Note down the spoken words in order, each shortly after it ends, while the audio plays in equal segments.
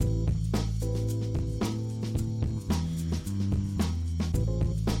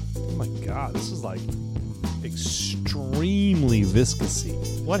God, this is like extremely viscousy.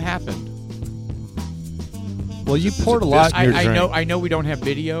 What happened? Well, you poured a lot in your drink. I know we don't have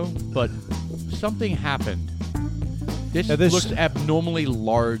video, but something happened. This looks abnormally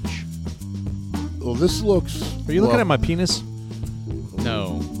large. Well, this looks... Are you looking at my penis?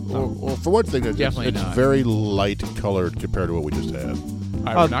 No. Well, for one thing, it's not. very light colored compared to what we just had.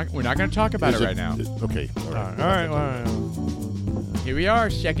 All right, we're not going to talk about it right now. Okay. All right. Here we are,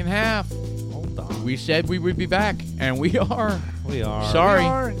 second half. Hold on. We said we would be back, and we are. We are. Sorry. We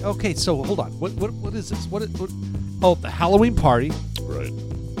are. Okay, so hold on. What is this? What? Oh, the Halloween party. Right.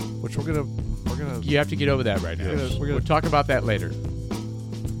 Which we're gonna. You have to get over that right now. Yes. We'll talk about that later.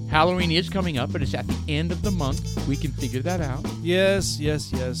 Halloween is coming up, but it's at the end of the month. We can figure that out. Yes.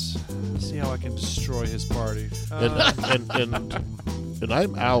 See how I can destroy his party. And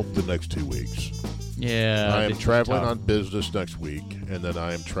I'm out the next 2 weeks. Yeah. I am traveling on business next week, and then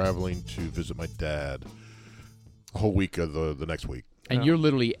I am traveling to visit my dad a whole week of the next week. And you're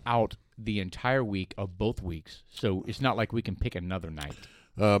literally out the entire week of both weeks, so it's not like we can pick another night.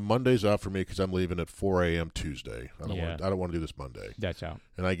 Monday's out for me because I'm leaving at 4 a.m. Tuesday. I don't want to do this Monday. That's out.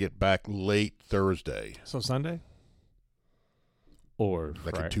 And I get back late Thursday. So Sunday? Or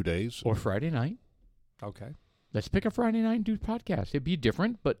like in 2 days? Or Friday night. Okay. Let's pick a Friday night and do a podcast. It'd be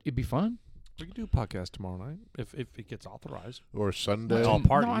different, but it'd be fun. We can do a podcast tomorrow night if it gets authorized. Or Sunday. All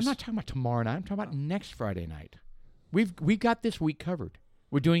parties. No, I'm not talking about tomorrow night. I'm talking about next Friday night. We've got this week covered.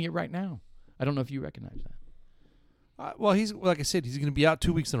 We're doing it right now. I don't know if you recognize that. Well, he's like I said, he's going to be out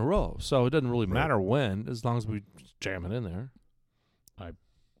 2 weeks in a row, so it doesn't really matter when, as long as we jam it in there.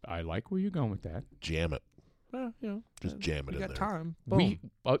 I like where you're going with that. Jam it. Well, just jam it in there. We got time.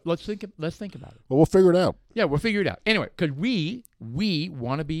 Let's think about it. Well, we'll figure it out. Yeah, we'll figure it out. Anyway, because we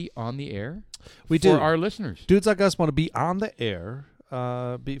want to be on the air. We for our listeners. Dudes like us want to be on the air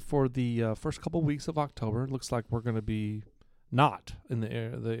for the first couple weeks of October. It looks like we're going to be not in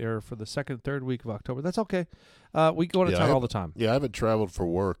the air for the second, third week of October. That's okay. We go into town all the time. Yeah, I haven't traveled for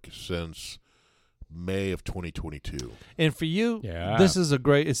work since May of 2022. And for you, this is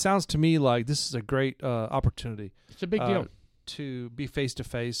it sounds to me like this is a great opportunity. It's a big deal to be face to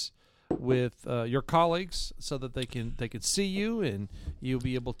face with your colleagues, so that they can see you, and you'll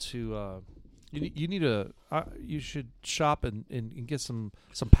be able to. You should shop and get some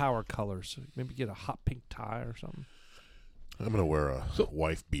power colors. Maybe get a hot pink tie or something. I'm going to wear a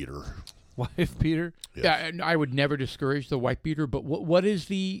wife beater. Wife beater? Yes. Yeah, and I would never discourage the wife beater, but what's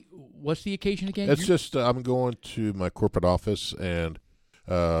the occasion again? It's just I'm going to my corporate office, and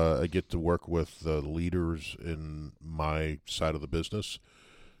I get to work with the leaders in my side of the business.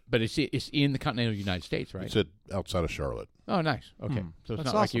 But it's in the continental United States, right? It's outside of Charlotte. Oh, nice. Okay. So it's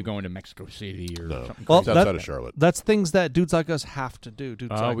not like you're going to Mexico City or something. Well, it's outside of Charlotte. That's things that dudes like us have to do.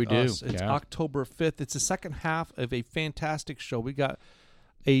 Dudes like we do. Us. It's October 5th. It's the second half of a fantastic show. We got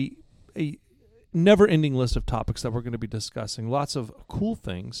a never-ending list of topics that we're going to be discussing. Lots of cool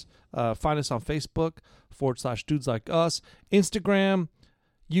things. Find us on Facebook /Dudes Like Us, Instagram,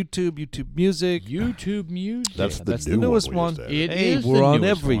 YouTube Music. YouTube Music. That's the newest one. We're on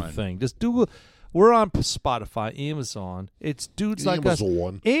everything. We're on Spotify, Amazon. It's Dudes Like Us.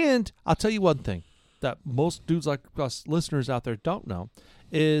 And I'll tell you one thing that most Dudes Like Us listeners out there don't know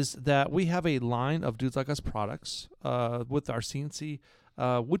is that we have a line of Dudes Like Us products with our CNC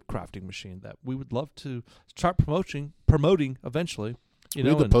wood crafting machine that we would love to start promoting eventually. We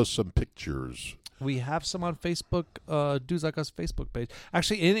need to post some pictures. We have some on Facebook, Dudes Like Us Facebook page,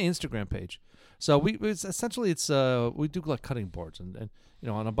 actually an Instagram page. So we do like cutting boards and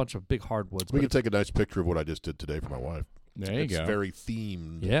on a bunch of big hardwoods. We can take a nice picture of what I just did today for my wife. There you go. It's very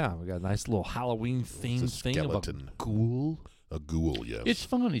themed. Yeah, we got a nice little Halloween themed thing of a ghoul. A ghoul, yes. It's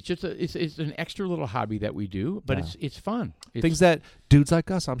fun. It's just it's an extra little hobby that we do, but it's fun. Things that Dudes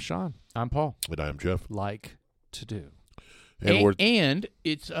Like Us. I'm Sean. I'm Paul. And I'm Jeff. Like to do. And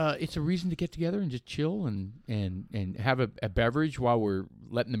it's a reason to get together and just chill and have a beverage while we're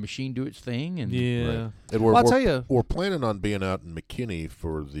letting the machine do its thing. And and I'll tell you, we're planning on being out in McKinney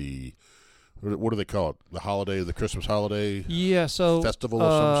for the. What do they call it? The Christmas holiday? Yeah, so festival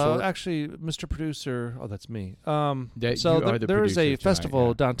of some sort? Actually, Mr. Producer, that's me. The there is a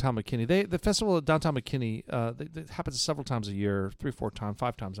festival tonight, downtown McKinney. The festival at downtown McKinney, it happens several times a year, 3, 4 times,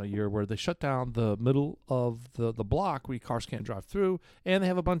 5 times a year, where they shut down the middle of the block where cars can't drive through, and they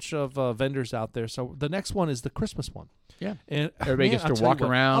have a bunch of vendors out there. So the next one is the Christmas one. Yeah, and everybody gets to walk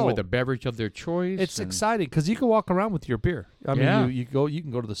around with a beverage of their choice. It's exciting because you can walk around with your beer. I mean, you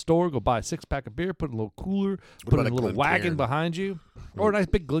can go to the store, go buy a 6-pack of beer, put in a little cooler, put in a little wagon behind you, or a nice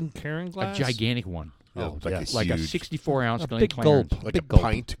big Glencairn glass, a gigantic one. Yeah, like a huge, 64-ounce Glen big Clarence. gulp. like big a gulp.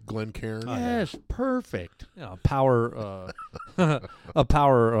 pint Glencairn. Yes, perfect. Power, a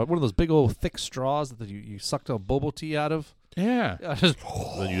power, one of those big old thick straws that you sucked a boba tea out of. Yeah.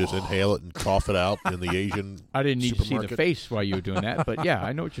 Then you just inhale it and cough it out in the Asian I didn't need to see the supermarket. face while you were doing that, but yeah,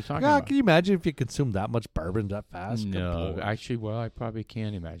 I know what you're talking God, about. can you imagine if you consumed that much bourbon that fast? Good No, Lord. actually, well, I probably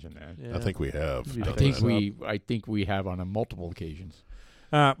can't imagine that. Yeah. I think we have. I I think we have on multiple occasions.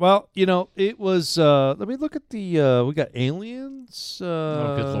 Well, it was. Let me look at the. We got aliens.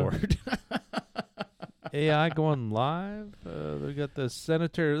 Oh, good Lord. AI going live. We got the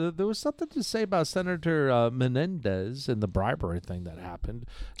senator. There was something to say about Senator Menendez and the bribery thing that happened.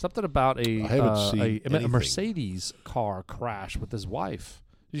 Something about I haven't seen a anything. Mercedes car crash with his wife.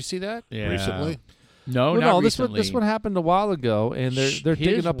 Did you see that? Yeah. Recently? No, Well, not no, recently. this one happened a while ago, and they're His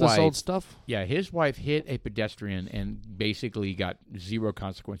digging up this old wife- stuff. Yeah, his wife hit a pedestrian and basically got zero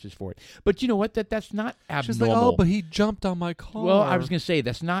consequences for it. But you know what? That's not abnormal. She's like, oh, but he jumped on my car. Well, I was going to say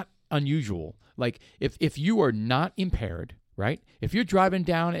that's not unusual. Like if you are not impaired, right? If you're driving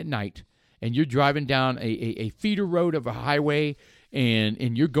down at night and you're driving down a feeder road of a highway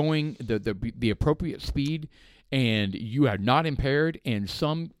and you're going the appropriate speed and you are not impaired and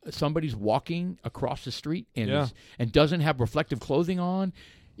somebody's walking across the street and doesn't have reflective clothing on,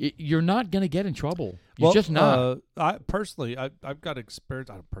 you're not going to get in trouble. You're just not. I've got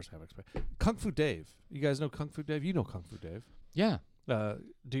experience. I don't personally have experience. Kung Fu Dave. You guys know Kung Fu Dave? You know Kung Fu Dave. Yeah. Do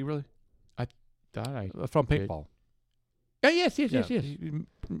you really? Thought I From did. paintball. Yes.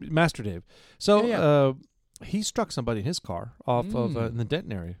 Master Dave. So Yeah. he struck somebody in his car off of in the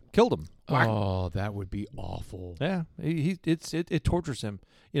Denton area. Killed him. Oh, that would be awful. Yeah, it tortures him,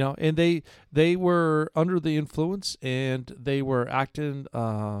 And they were under the influence, and they were acting.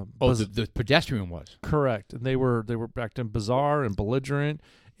 The pedestrian was correct, and they were acting bizarre and belligerent,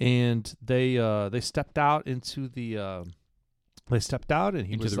 and they stepped out into the. They stepped out, and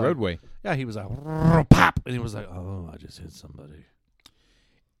he into was the like, roadway. Yeah, he was like pop, and he was like, "Oh, I just hit somebody."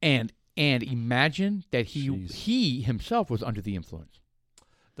 And imagine that Jeez. he himself was under the influence.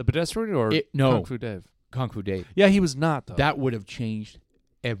 The pedestrian or no. Kung Fu Dave? Kung Fu Dave. Yeah, he was not though. That would have changed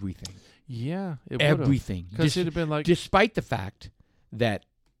everything. Yeah, it Everything. because it'd have been like Despite the fact that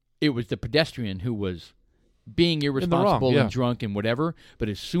it was the pedestrian who was being irresponsible and drunk and whatever, but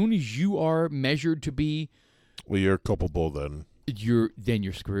as soon as you are measured to be, well, you're culpable then. You're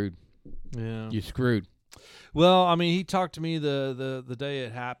screwed. Yeah, You're screwed. Well, I mean, he talked to me the day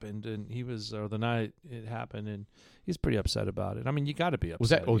it happened, and or the night it happened, and he's pretty upset about it. I mean, you got to be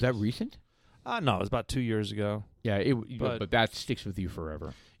upset. Was that recent? No, it was about 2 years ago. Yeah, but that sticks with you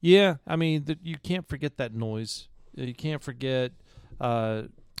forever. Yeah, I mean, you can't forget that noise. You can't forget. Well,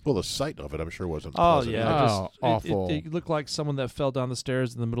 the sight of it, I'm sure, wasn't. Oh pleasant. yeah, awful. It looked like someone that fell down the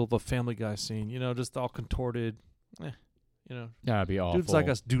stairs in the middle of a Family Guy scene. Just all contorted. That'd be awful. Dudes like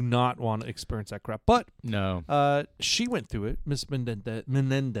us do not want to experience that crap. But no, she went through it, Miss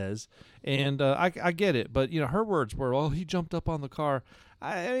Menendez, and I get it. But her words were, "Oh, he jumped up on the car."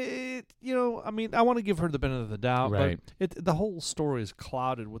 I want to give her the benefit of the doubt, right. but the whole story is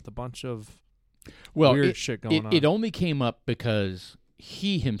clouded with a bunch of well, weird shit going on. It only came up because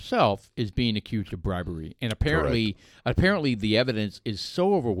he himself is being accused of bribery, and apparently the evidence is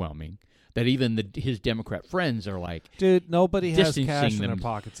so overwhelming that even his Democrat friends are like, dude, nobody has distancing cash in their them.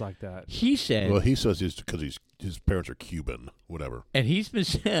 pockets like that. He said, Well, he says it's because his parents are Cuban, whatever. and he's been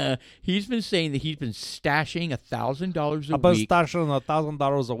saying that he's been stashing $1,000 a I've been week. stashing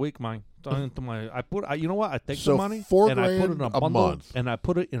 $1,000 a week, man. Into my, you know what? I take So the money $4 and I put it in a bundle month. and I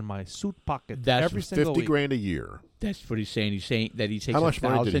put it in my suit pocket That's every single 50 week. grand a year. That's what he's saying. He's saying that he takes How much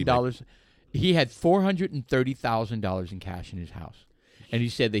money did he $1,000. He had $430,000 in cash in his house. And he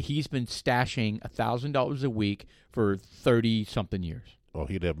said that he's been stashing $1,000 a week for 30-something years. Well,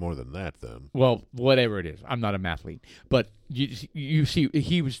 he'd have more than that then. Well, whatever it is. I'm not a mathlete. But you see,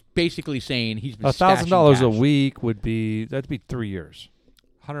 he was basically saying he's been stashing $1,000 a cash. week that'd be 3 years.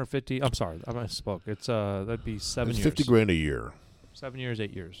 150. I'm sorry, I misspoke. It's that'd be 7 It's years. 50 grand a year. 7 years,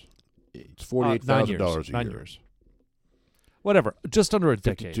 8 years. It's $9 $48,000 a 9 year. years. Whatever, just under a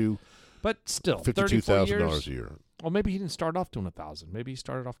decade. But still, $52,000 a year. Well, maybe he didn't start off doing 1,000. Maybe he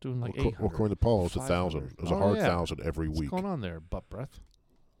started off doing like 800. According to Paul, it's 500. 1,000. It was a hard 1,000 every What's week. going on there, butt breath?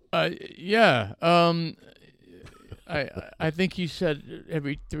 Yeah. I think he said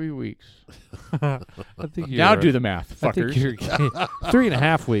every 3 weeks. I think Now do the math, I think fuckers. you're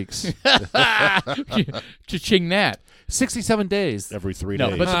 3.5 weeks. Cha-ching that. 67 days. Every 3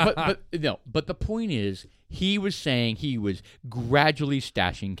 No, days. but the point is, he was saying he was gradually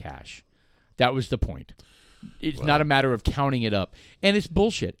stashing cash. That was the point. It's not a matter of counting it up, and it's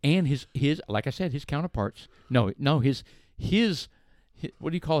bullshit. And his like I said, his counterparts. No, his what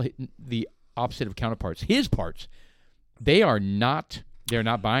do you call it? The opposite of counterparts? His parts. They're not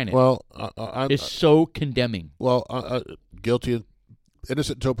buying it. Well, it's so condemning. Well, guilty,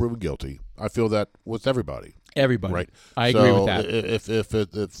 innocent until proven guilty. I feel that with everybody. Everybody, right? I agree with that. If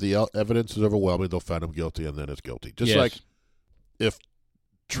the evidence is overwhelming, they'll find him guilty, and then it's guilty. Just like if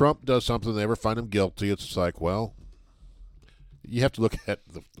Trump does something, they ever find him guilty, it's like, well, you have to look at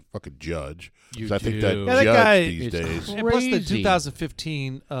the fucking judge. I think that judge guy, these days. And plus the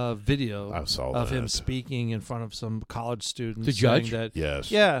 2015 video I saw of that. him speaking in front of some college students. The judge? That,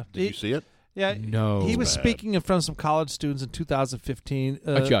 Yes. Yeah. Did you see it? Yeah. No. He was speaking in front of some college students in 2015.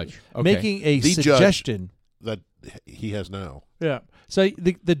 A judge. Okay. Making a suggestion. That he has now. Yeah. So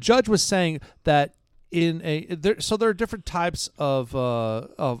the judge was saying that there are different types of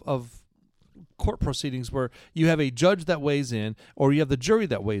court proceedings where you have a judge that weighs in or you have the jury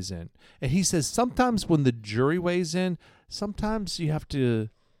that weighs in. And he says sometimes when the jury weighs in, sometimes you have to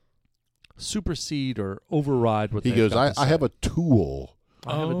supersede or override what he goes, I have a tool.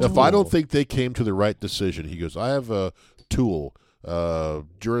 If I don't think they came to the right decision, he goes, I have a tool,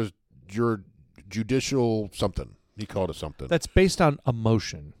 judicial something. He called it something. That's based on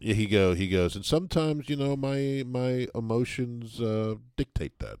emotion. Yeah, he goes, and sometimes, my emotions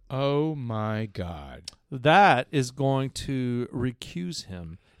dictate that. Oh, my God. That is going to recuse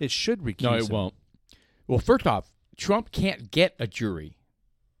him. It should recuse him. No, it won't. Well, first off, Trump can't get a jury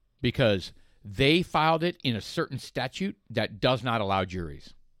because they filed it in a certain statute that does not allow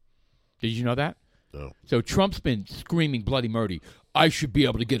juries. Did you know that? No. So Trump's been screaming bloody murder. I should be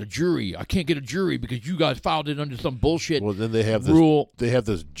able to get a jury. I can't get a jury because you guys filed it under some bullshit Well, then they have rule. They have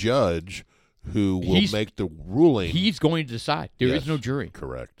this judge who will make the ruling. He's going to decide. There is no jury.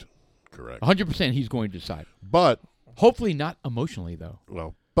 Correct. 100% he's going to decide. But hopefully not emotionally, though.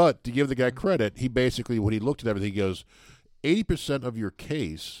 Well, but to give the guy credit, he basically, when he looked at everything, he goes, 80% of your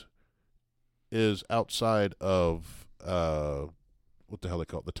case is outside of what the hell they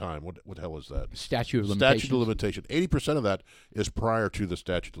call it, the time. What the hell is that? Statute of limitations. Statute of limitation. 80% of that is prior to the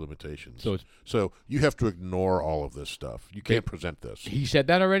statute of limitations. So you have to ignore all of this stuff. You can't present this. He said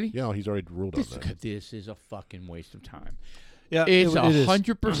that already? Yeah, he's already ruled on that. This is a fucking waste of time. Yeah, it's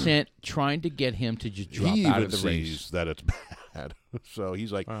 100% trying to get him to just drop out of the race. He even sees that it's bad. So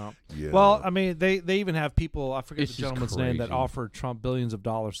he's like, yeah. Well, I mean, they even have people, I forget the gentleman's name, that offered Trump billions of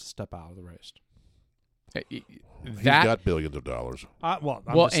dollars to step out of the race. He's got billions of dollars. I'm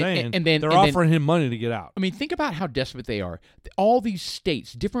just saying, and then they're offering him money to get out. I mean, think about how desperate they are. All these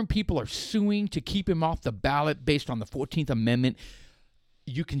states, different people are suing to keep him off the ballot based on the 14th Amendment.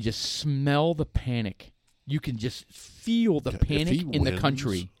 You can just smell the panic. You can just feel the panic in the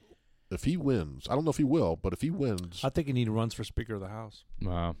country. If he wins, I don't know if he will, but if he wins, I think he runs for Speaker of the House.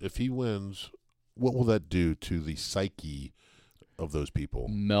 Wow. If he wins, what will that do to the psyche of those people?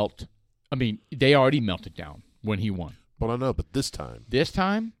 Melt. I mean, they already melted down when he won. But I know, but this time,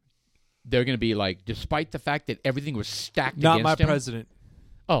 they're going to be like, despite the fact that everything was stacked not against my him. president.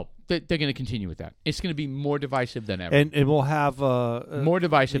 Oh, they're going to continue with that. It's going to be more divisive than ever. And we'll have more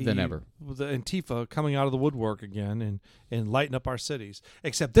divisive than ever. The Antifa coming out of the woodwork again and lighting up our cities.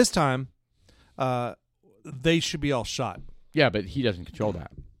 Except this time, they should be all shot. Yeah, but he doesn't control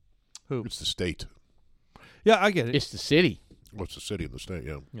that. Who? It's the state. Yeah, I get it. It's the city. Well, it's the city and the state,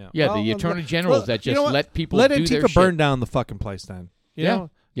 yeah. Yeah, well, the attorney generals that just let people let do Antifa their shit. burn down the fucking place then. You know?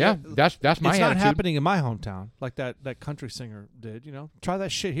 Yeah, that's my attitude. It's not happening in my hometown like that country singer did, Try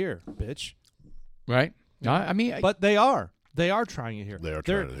that shit here, bitch. Right? I mean, but they are. They are trying it here. They are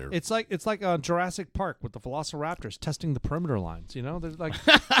trying it here. It's like Jurassic Park with the Velociraptors testing the perimeter lines. They're like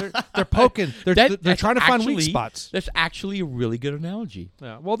they're poking. They're trying to find weak spots. That's actually a really good analogy.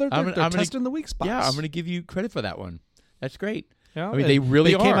 Yeah. Well, they're testing the weak spots. Yeah, I'm going to give you credit for that one. That's great. Yeah, I mean, they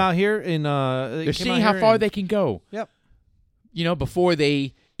really came out here in. They're seeing how far they can go. Yep. Before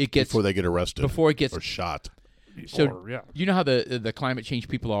they get arrested. Before it gets or shot. So you know how the climate change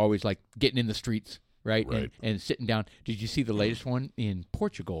people are always like getting in the streets, right? Right. And sitting down. Did you see the latest one in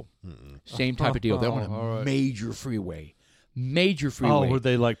Portugal? Same type of deal. They're on a major freeway. Oh, were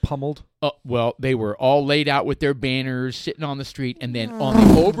they like pummeled? Well, they were all laid out with their banners, sitting on the street, and then on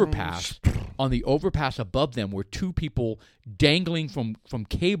the overpass above them were two people dangling from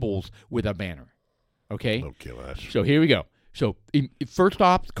cables with a banner. Okay? Okay, So here we go. So first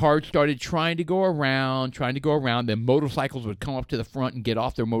off, cars started trying to go around. Then motorcycles would come up to the front and get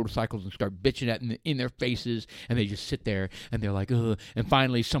off their motorcycles and start bitching at in their faces, and they just sit there and they're like, ugh. And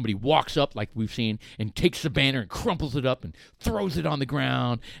finally, somebody walks up, like we've seen, and takes the banner and crumples it up and throws it on the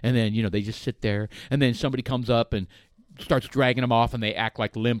ground, and then they just sit there, and then somebody comes up and starts dragging them off, and they act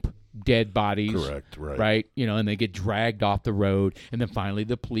like limp dead bodies. Correct, right. And they get dragged off the road, and then finally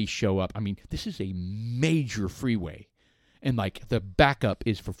the police show up. I mean, this is a major freeway. And, the backup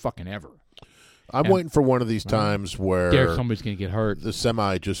is for fucking ever. I'm waiting for one of these times where somebody's going to get hurt. The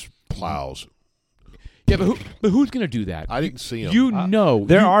semi just plows. Yeah, but who's going to do that? I didn't see him.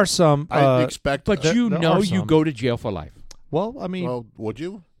 There are some. I expect but that. you go to jail for life. Well, I mean. Well, would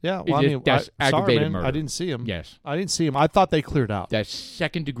you? Yeah, well, that's aggravated murder. I didn't see him. Yes. I didn't see him. I thought they cleared out. That's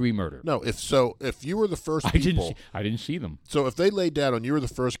second-degree murder. No, if you were the first people. I didn't see them. So if they laid down and you were the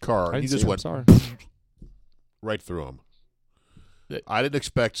first car and you just went right through them. I didn't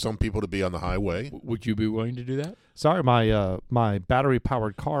expect some people to be on the highway. Would you be willing to do that? Sorry, my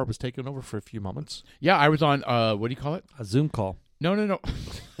battery-powered car was taken over for a few moments. Yeah, I was on, what do you call it? A Zoom call. No.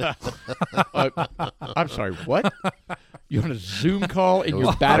 I'm sorry, what? You on a Zoom call in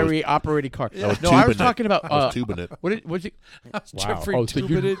your battery-operated car? Yeah. I was talking about... I was tubing it. What was it? Jeffrey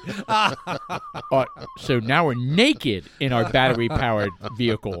tubing it. So now we're naked in our battery-powered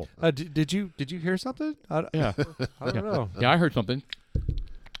vehicle. Did you hear something? Yeah. I don't know. Yeah, I heard something.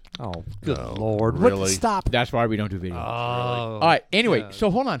 Oh, good Lord. Really? Stop. That's why we don't do video. Oh. All right, anyway, so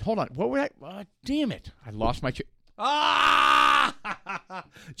hold on. What were I... damn it. I lost my...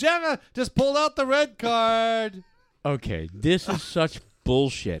 Jenna just pulled out the red card. Okay, this is such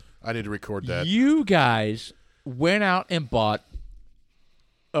bullshit. I need to record that. You guys went out and bought...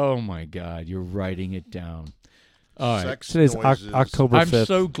 Oh, my God. You're writing it down. All right. Today's October 5th. I'm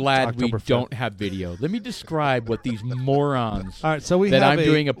so glad we don't have video. Let me describe what these morons All right, so I'm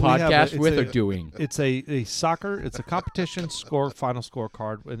doing a podcast with are doing. It's a soccer. It's a competition final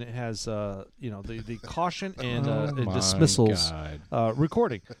scorecard, and it has the caution and dismissals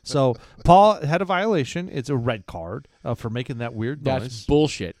recording. So Paul had a violation. It's a red card for making that weird noise. That's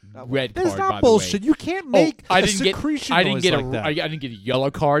bullshit. Red card. It's not by bullshit. The way. You can't make I a didn't secretion I didn't noise get like that. I didn't get a yellow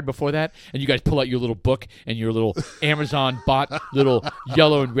card before that, and you guys pull out your little book and your little Amazon bought little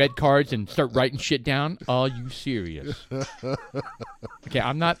yellow and red cards and start writing shit down. Are you serious? Okay,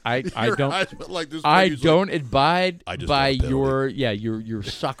 I'm not. I don't abide by your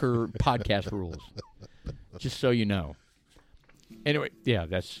sucker podcast rules. Just so you know. Anyway, yeah,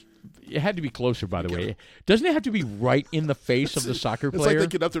 it had to be closer, by the way. Doesn't it have to be right in the face of the soccer player? It's like they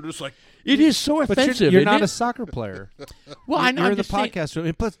get up there just like... It is so offensive, You're not isn't a soccer player. Well, I know. You're in the podcast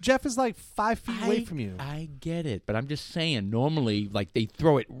room. Plus, Jeff is like 5 feet away from you. I get it, but I'm just saying, normally, they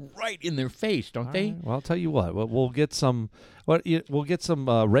throw it right in their face, don't they? Well, I'll tell you what. We'll get some... We'll get some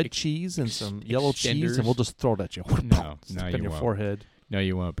red cheese and some yellow cheese, and we'll just throw it at you. No, in your forehead. No,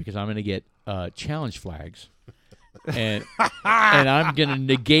 you won't, because I'm going to get challenge flags. And I'm gonna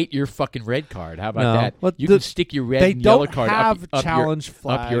negate your fucking red card. How about that? Well, you can stick your red and yellow card up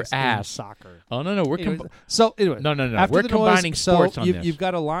your ass. In soccer. Oh no, we're anyway. No. We're combining sports on this. You've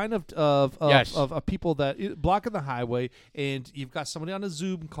got a line of people that blocking the highway, and you've got somebody on a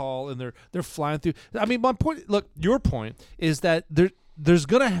Zoom call, and they're flying through. I mean, my point. Look, your point is that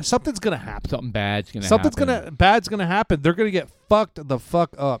something's gonna happen. Something bad's gonna happen. They're gonna get fucked the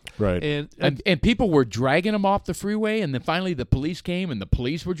fuck up. Right. And people were dragging them off the freeway, and then finally the police came, and the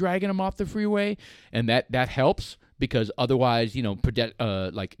police were dragging them off the freeway, and that helps because otherwise, they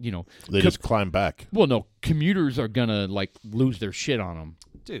just climb back. Well, no, commuters are gonna lose their shit on them,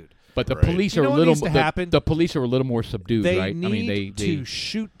 dude. But the police are the police are a little more subdued, they right? Need to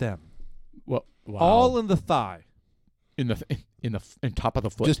shoot them. Well, wow. All in the thigh. In top of the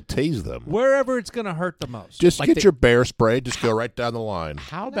foot. Just tase them. Wherever it's going to hurt the most. Just get your bear spray. Just go right down the line.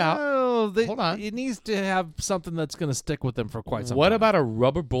 How about... hold on. It needs to have something that's going to stick with them for quite some time. What about a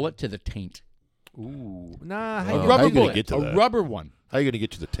rubber bullet to the taint? Ooh. Nah. A rubber bullet. A rubber one. How are you going to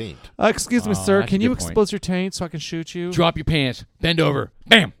get to the taint? Excuse me, sir. Can you expose your taint so I can shoot you? Drop your pants. Bend over.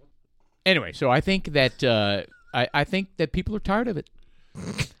 Bam. Anyway, so I think that I think that people are tired of it.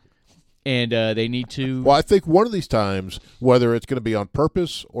 And they need to... Well, I think one of these times, whether it's going to be on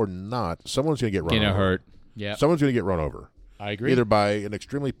purpose or not, someone's going to get run over. Going to hurt. Yeah. Someone's going to get run over. I agree. Either by an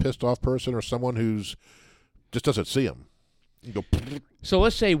extremely pissed off person or someone who's just doesn't see them. You go... So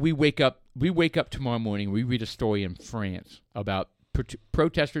let's say we wake up tomorrow morning, we read a story in France about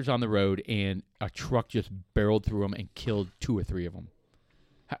protesters on the road, and a truck just barreled through them and killed 2 or 3 of them.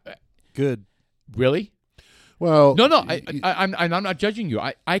 Good. Really? Well, no, I'm not judging you.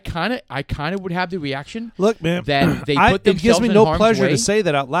 I kind of would have the reaction. Look, man, that they it put themselves gives me in no harm's pleasure way. to say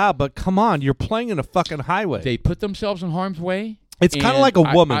that out loud, but come on, you're playing in a fucking highway. They put themselves in harm's way. It's kind of like a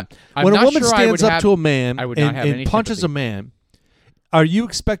woman. When a woman stands up to a man and punches sympathy. a man, are you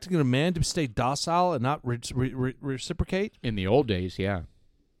expecting a man to stay docile and not reciprocate? In the old days, yeah.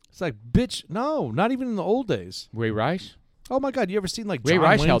 It's like, bitch, no, not even in the old days. Ray Rice. Oh my God, you ever seen like Ray John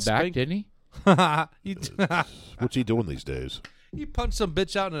Rice Wayne held spank? back, didn't he? What's he doing these days? He punched some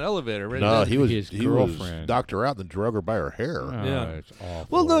bitch out in an elevator. Right? No, he was his he girlfriend. was knocked her out and then drug her by her hair. Yeah. It's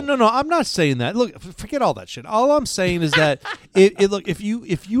awful. Well, no. I'm not saying that. Look, forget all that shit. All I'm saying is that look, if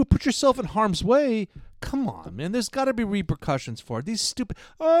you put yourself in harm's way, come on, man. There's got to be repercussions for it. These stupid.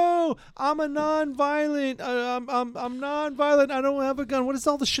 Oh, I'm a non-violent. I'm non-violent. I don't have a gun. What is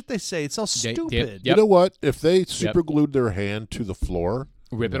all the shit they say? It's all stupid. Yep. You know what? If they super glued their hand to the floor,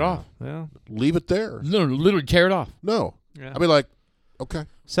 Rip it off. Yeah. leave it there. No, literally tear it off. No. Yeah. I mean, like, okay.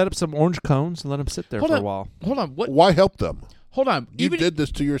 Set up some orange cones and let them sit there for a while. Hold on. What? Why help them? Hold on. You did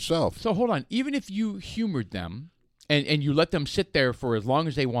this to yourself. So hold on. Even if you humored them and you let them sit there for as long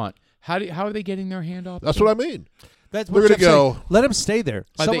as they want, how are they getting their hand off? That's what I mean. That's We're what gonna go. go. Let them stay there.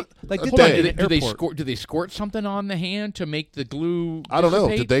 Are Someone, they- like hold did on, that do in the airport. do they squirt something on the hand to make the glue? I don't know.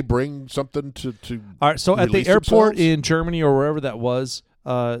 dissipate? Did they bring something to All right. So at the release airport themselves? in Germany or wherever that was,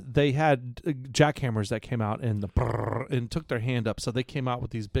 they had jackhammers that came out and and took their hand up. So they came out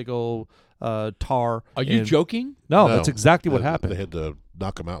with these big old tar. Are you and- joking? No, that's exactly what They happened. had to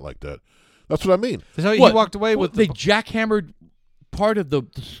knock them out like that. That's what I mean. So he What? walked away with they jackhammered part of the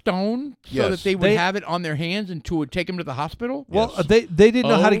stone so Yes. that they would have it on their hands and to take them to the hospital. Well, Yes. they didn't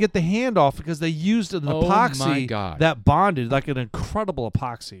know how to Oh. get the hand off because they used an Oh, my epoxy God. that bonded, like an incredible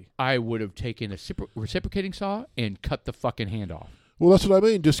epoxy. I would have taken a reciprocating saw and cut the fucking hand off. Well, that's what I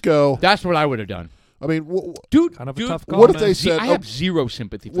mean. Just go. That's what I would have done, I mean, dude. Kind of dude, a tough call. what if man. they said? I have zero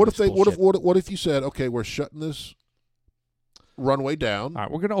sympathy for what if this they? What if? bullshit. What if you said, okay, we're shutting this runway down, All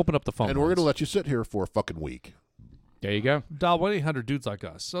right, we're going to open up the phone and we're going to lines. let you sit here for a fucking week. There you go. Dial 1-800 dudes like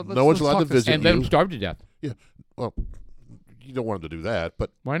us. So No one's allowed talk to this visit And let you. them starve to death. Yeah. Well, you don't want them to do that,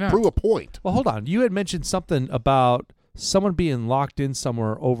 but Why not? prove a point. Well, hold on. You had mentioned something about someone being locked in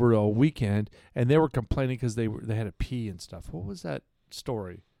somewhere over a weekend, and they were complaining because they had to pee and stuff. What was that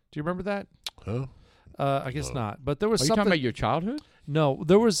story? Do you remember that? Huh? I guess not. But there was Are you something. talking about your childhood? No,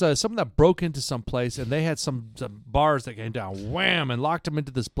 there was someone that broke into some place, and they had some bars that came down, wham, and locked them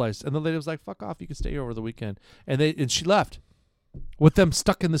into this place. And the lady was like, "Fuck off! You can stay here over the weekend." And she left with them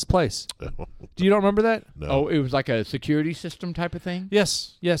stuck in this place. Do you don't remember that? No. Oh, it was like a security system type of thing.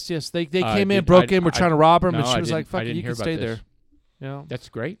 Yes. They I came in, did- broke I- in, were I- trying to rob her, no, and she I was didn't- like, "Fuck I it, didn't you hear can about stay this. there." You know. That's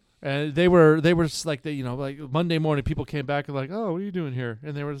great. And they were just like like Monday morning people came back and like, "Oh, what are you doing here?"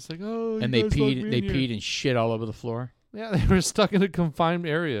 And they were just like, "Oh," And you they guys locked me peed. They in here." peed and shit all over the floor. Yeah, they were stuck in a confined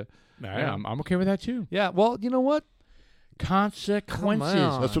area. Yeah, I'm okay with that too. Yeah, well, you know what? Consequences. Come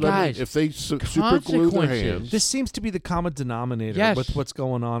on. That's what I Guys, mean. If they super glue their consequences. hands, This seems to be the common denominator Yes. with what's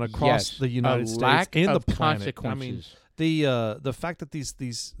going on across Yes. the United A States lack and the of planet. I mean, consequences. the fact that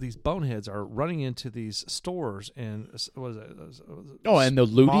these boneheads are running into these stores and what is it? Oh, and the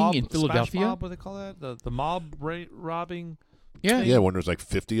looting mob, in smash Philadelphia? mob, what do they call that? The mob robbing. Yeah. yeah, when there's like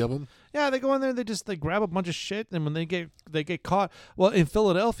 50 of them. Yeah, they go in there. They grab a bunch of shit, and when they get caught, well, in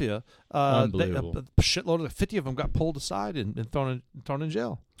Philadelphia, Unbelievable. a shitload of 50 of them got pulled aside and thrown in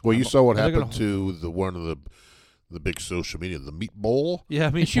jail. Well, you saw what They're happened gonna- to one of the big social media, the meat bowl. Yeah, I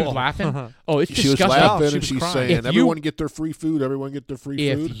mean, And she was laughing. Oh, it's She was disgusting. laughing She and was she's crying. saying, If you- "Everyone get their free food. Everyone get their free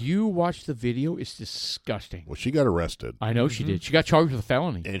If food." you watch the video, it's disgusting. Well, she got arrested, I know she did. She got charged with a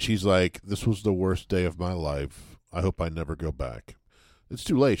felony. and she's like, "This was the worst day of my life. I hope I never go back." It's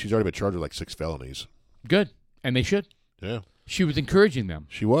too late. She's already been charged with like 6 felonies. Good. And they should. Yeah, She was encouraging them.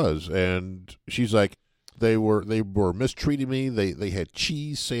 she was, and she's like, they were mistreating me. They had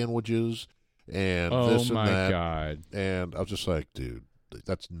cheese sandwiches and Oh, this and my that, God. and I was just like, dude,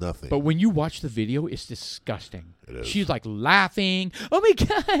 that's nothing. But when you watch the video, it's disgusting. It is. She's like laughing. Oh my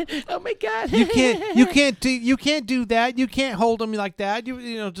God! Oh my God! You can't do that. You can't hold them like that. You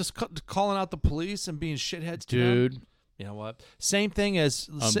know, just calling out the police and being shitheads to them. dude. You know what? Same thing as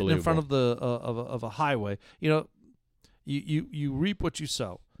sitting in front of the of a highway. You know, you reap what you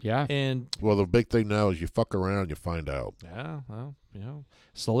sow. Yeah. And Well, the big thing now is you fuck around, you find out. yeah, well, you know,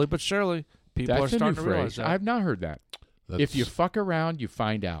 slowly but surely, people That's are a starting new to realize phrase. that. I've not heard that. If you fuck around, you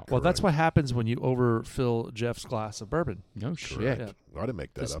find out. Well, that's what happens when you overfill Jeff's glass of bourbon. No shit. Correct. I didn't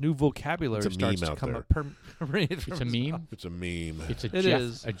make that This up. new vocabulary It's a starts meme to out come there. up. It's It's a meme. It's a meme. It's It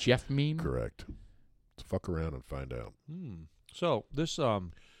is. a Jeff meme. Correct. Let's fuck around and find out. So this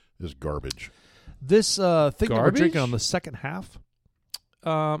It's garbage. This thing that we're Garbage? drinking on the second half,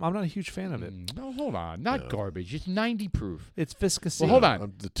 I'm not a huge fan of it. No, hold on. Not garbage. It's 90 proof. It's viscous. Well, hold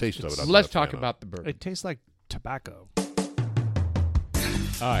on. The taste of it. Let's talk about the bourbon. It tastes like tobacco.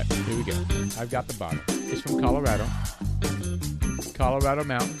 All right, here we go. I've got the bottle. It's from Colorado. Colorado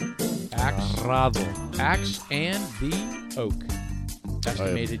Mountain. Axe and the Oak.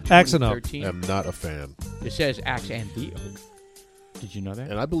 Estimated Axe and Oak. 2013. I'm not a fan. It says Axe and the Oak. Did you know that?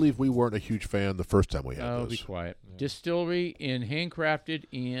 And I believe we weren't a huge fan the first time we had Oh, this. be quiet. Distillery in handcrafted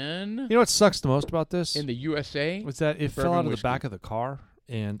in You know what sucks the most about this? in the USA. was that it fell bourbon out of whiskey. the back of the car,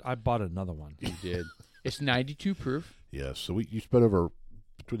 and I bought another one. You did. It's 92 proof. Yes, so you spent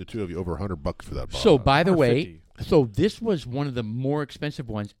between the two of you over $100 for that bottle. So, by the way, 150. this was one of the more expensive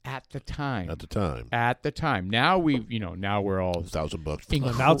ones at the time. at the time, At the time. Now now we're all $1,000.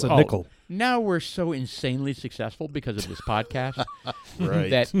 Well, now it's a nickel. Now we're so insanely successful because of this podcast Right.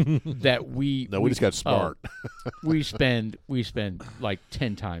 that we No, we just got smart. we spend like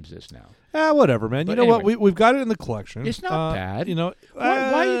 10 times this now. Whatever, man. But You know what? anyway. We've got it in the collection. It's not bad. You know,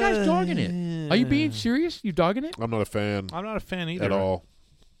 Why are you guys dogging it? Are you being serious? You dogging it? I'm not a fan I'm not a fan either at all.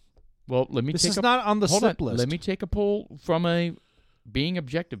 Well, let me This take is a not on the hold slip on. list. Let me take a poll from a being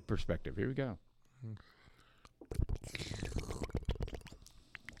objective perspective. Here we go.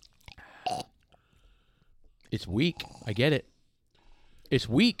 It's weak. I get it. It's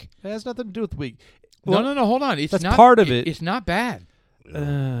weak. It has nothing to do with weak. No. Hold on. It's that's not part of it. It's not bad.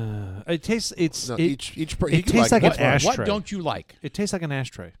 It tastes. No, It it tastes like it. an ashtray. What don't you like? It tastes like an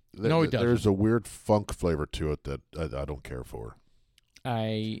ashtray. No, it doesn't. There's a weird funk flavor to it that I don't care for.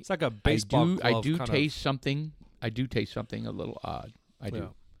 It's like a baseball I glove do kind taste something. I do taste something a little odd. I do. Yeah.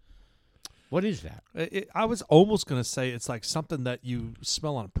 What is that? I was almost going to say it's like something that you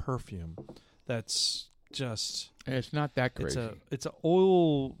smell on perfume. That's just. It's not that crazy. It's a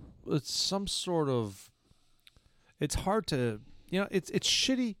oil. It's some sort of. It's hard to. It's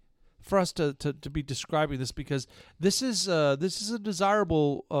shitty for us to be describing this because this is a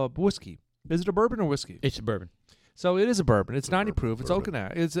desirable whiskey. Is it a bourbon or whiskey? It's a bourbon. So it is a bourbon. It's 90 proof. It's bourbon. oak and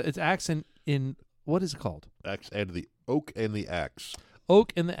axe. It's axe in what is it called? Axe and the oak and the axe.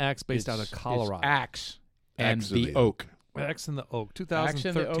 Oak and the axe, based out of Colorado. It's Axe and Axe the Oak. Axe and the Oak, Axe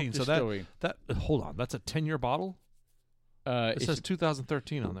and the Oak 2013. So Distillery. that hold on, that's a 10-year bottle. It It's- says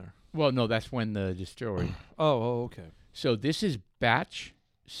 2013 on there. well, no, that's when the distillery. Oh, okay. So this is batch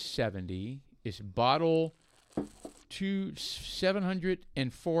 70. It's bottle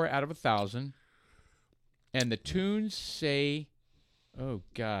 704 out of 1,000. And the tunes say, oh,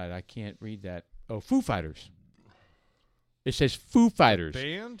 God, I can't read that. Oh, Foo Fighters. It says Foo Fighters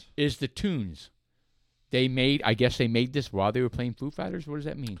Band? is the tunes. I guess they made this while they were playing Foo Fighters. What does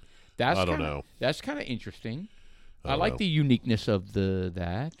that mean? I don't know. That's kind of interesting. I I like know. the uniqueness of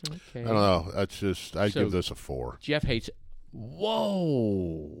that. Okay. I don't know. That's just I'd So- give this a 4. Jeff hates it.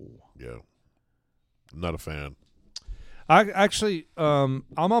 Whoa. Yeah, not a fan. I actually, I'm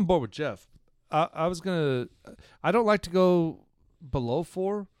on board with Jeff. I don't like to go below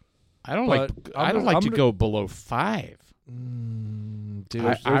 4. I don't But I don't I'm like to gonna- go below 5. Dude,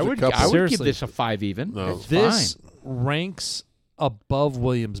 I would give Seriously. this a 5 even. No. It's this fine. ranks above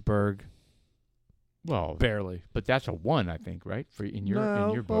Williamsburg Well, barely. but that's a 1, I think, right? For in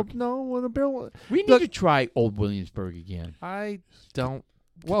your book. no, when the bill. We need Look- to try Old Williamsburg again. I don't.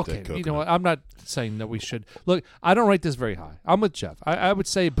 Well, Get okay. that You know what? coconut. I'm not saying that we should. Look, I don't rate this very high. I'm with Jeff. I would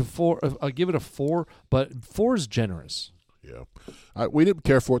say I'll give it a 4, but 4 is generous. Yeah, we didn't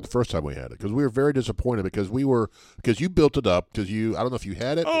care for it the first time we had it because we were very disappointed because you built it up because I don't know if you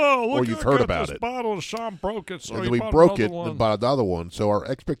had it or you've heard about it. Bottle. Sean broke it, so And then we broke it and bought another one. So our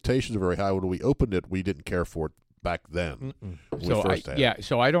expectations are very high. When we opened it, we didn't care for it back then. When we first had it.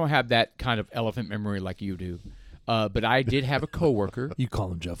 So I don't have that kind of elephant memory like you do. But I did have a coworker. You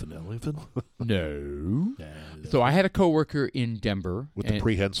call him Jeff and Elephant? No. So I had a coworker in Denver With the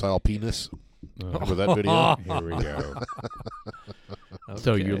prehensile penis. Remember that video? Here we go.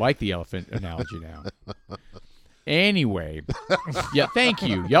 So you like the elephant analogy now. Anyway. Yeah, thank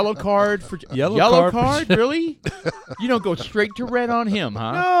you. Yellow card for Yellow card? Really? You don't go straight to red on him,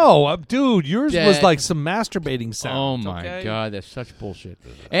 huh? No, dude, yours was That- like some masturbating sound. Oh my God, that's such bullshit.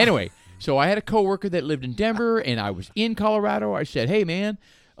 Anyway, so I had a coworker that lived in Denver, and I was in Colorado. I said, "Hey, man,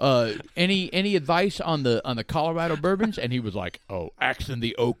 any advice on the Colorado bourbons?" And he was like, "Oh, Axe and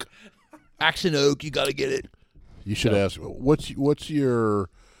the Oak, Axe and Oak, you got to get it." You should ask, what's your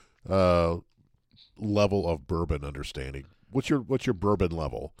level of bourbon understanding? What's your bourbon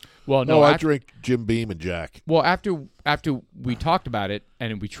level? Well, I drink Jim Beam and Jack. Well, after we talked about it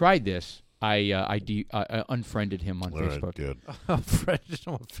and we tried this, I unfriended him on Facebook. Right, good. Unfriended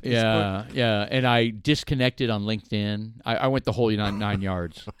him on Facebook. Yeah, and I disconnected on LinkedIn. I went the whole 9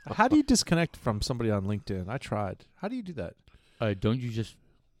 yards. How do you disconnect from somebody on LinkedIn? I tried. How do you do that? Don't you just?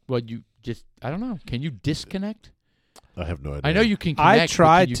 Well, you just. I don't know. Can you disconnect? I have no idea. I know you can connect. I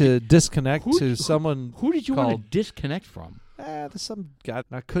tried to disconnect to someone. Who did you want called, to disconnect from? There's some guy.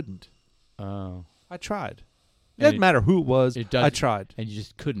 I couldn't. Oh. I tried. It doesn't matter who it was. I tried. And you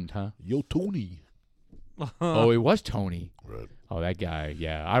just couldn't, huh? Yo, Tony. Oh, it was Tony. Right. Oh, that guy.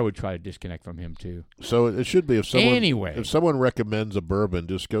 Yeah, I would try to disconnect from him, too. So it should be if someone recommends a bourbon,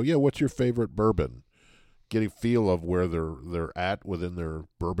 just go, yeah, what's your favorite bourbon? Get a feel of where they're at within their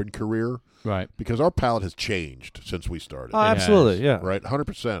bourbon career. Right. Because our palate has changed since we started. Oh, absolutely, yeah. Right,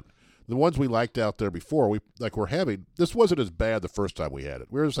 100%. The ones we liked out there before, this wasn't as bad the first time we had it.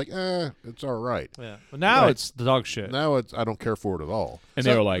 We were just like, it's all right. Yeah. But now it's the dog shit. Now I don't care for it at all. And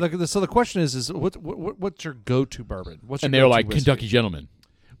they were like, so the question is what's your go-to bourbon? And they were like, Kentucky Gentleman.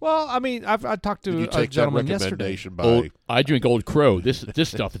 Well, I mean, I talked to a gentleman yesterday. I drink Old Crow. This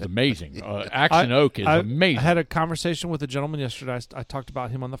stuff is amazing. Axe Oak is amazing. I had a conversation with a gentleman yesterday. I talked about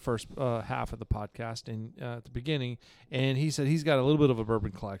him on the first half of the podcast and at the beginning, and he said he's got a little bit of a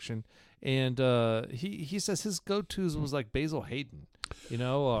bourbon collection, and he says his go-tos was like Basil Hayden,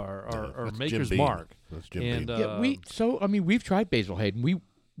 or Maker's Mark. That's Jim Beam. We've tried Basil Hayden.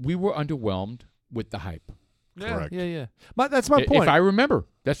 We were underwhelmed with the hype. Correct. Yeah. That's my point. If I remember,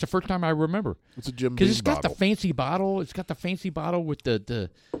 that's the first time I remember. It's a Jim Beam because it's got the fancy bottle. It's got the fancy bottle with the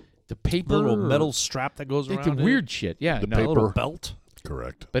paper, the little metal strap that goes around. It's a weird shit. Yeah, the paper little belt.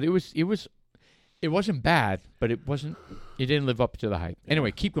 Correct. But it wasn't bad, but it didn't live up to the hype.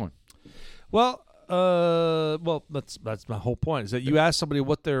 Anyway, keep going. Well, that's my whole point. Is that you ask somebody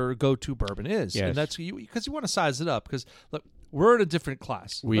what their go-to bourbon is, and that's because you want to size it up. Because look, we're in a different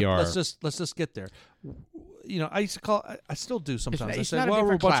class. We are. Let's just get there. I used to call. I still do sometimes. I say,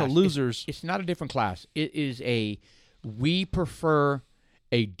 we're a bunch of losers. It's not a different class. It is we prefer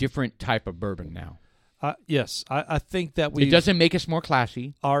a different type of bourbon now. Yes, I think that it doesn't make us more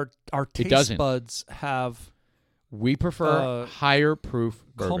classy. Our taste buds have. We prefer higher proof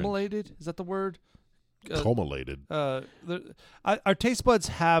bourbon. Culminated, is that the word? Culminated. Our taste buds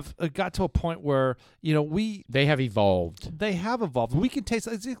have got to a point where they have evolved. They have evolved. We can taste.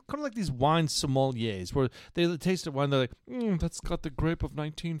 It's kind of like these wine sommeliers where they taste a wine. They're like, that's got the grape of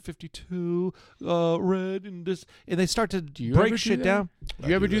 1952 red and this, and they start to break shit down. Do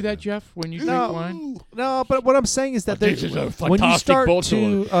you ever do that, Jeff? When you drink wine? No, but what I'm saying is that this is a fantastic when you start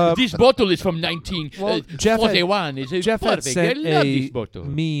bottle. This bottle is from 1941. Jeff had sent a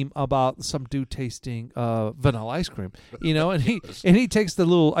meme about some dude tasting vanilla ice cream, and he takes the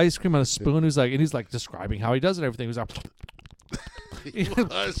little ice cream on a spoon. He's like describing how he does it. Everything. He's like,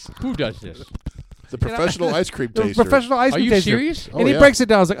 who does this? The professional ice cream taster. Professional ice cream taster. Are you serious? And he breaks it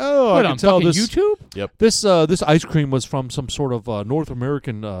down. I was like, I can tell this. YouTube? Yep. This ice cream was from some sort of North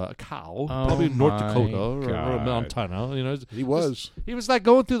American cow, probably North Dakota or Montana. He was like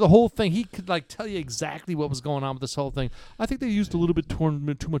going through the whole thing. He could like tell you exactly what was going on with this whole thing. I think they used a little bit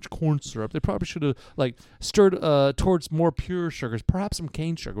too much corn syrup. They probably should have like stirred towards more pure sugars. Perhaps some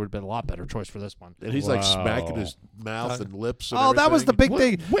cane sugar would have been a lot better choice for this one. And he's like smacking his mouth and lips. And that was the big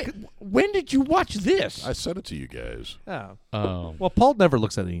thing. When did you watch this? I sent it to you guys. Oh. Well, Paul never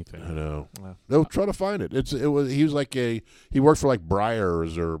looks at anything. I know. No, try to find it. He was like he worked for like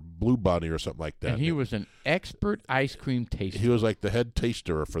Breyers or Blue Bunny or something like that. And he was an expert ice cream taster. He was like the head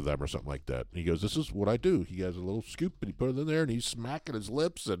taster for them or something like that. And he goes, "This is what I do." He has a little scoop and he put it in there and he's smacking his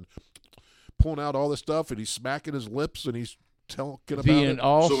lips and pulling out all this stuff and he's smacking his lips and he's talking about it.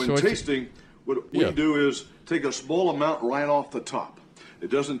 So in tasting, what we do is take a small amount right off the top.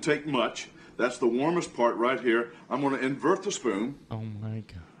 It doesn't take much. That's the warmest part right here. I'm going to invert the spoon. Oh, my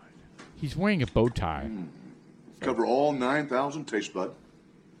God. He's wearing a bow tie. Cover all 9,000 taste bud.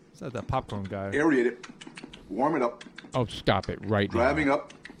 Is that that popcorn guy? Aerate it. Warm it up. Oh, stop it right now. Driving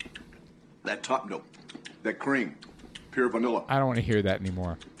up that top note, that cream, pure vanilla. I don't want to hear that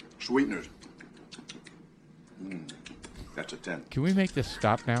anymore. Sweeteners. That's a 10. Can we make this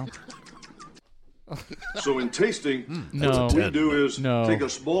stop now? So in tasting, what we do is take a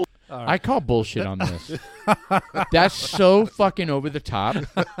small... Right. I call bullshit on this. That's so fucking over the top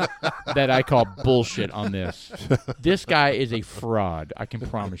that I call bullshit on this. This guy is a fraud. I can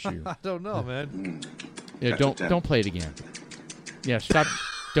promise you. I don't know, man. Yeah, don't play it again. Yeah, stop.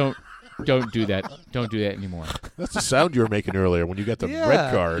 Don't do that. Don't do that anymore. That's the sound you were making earlier when you got the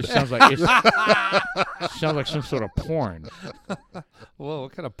red card. It sounds like some sort of porn. Whoa,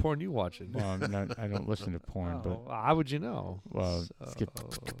 what kind of porn you watching? Well, I don't listen to porn, but how would you know? Well,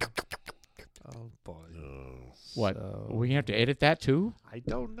 Oh boy. What? So, We have to edit that too? I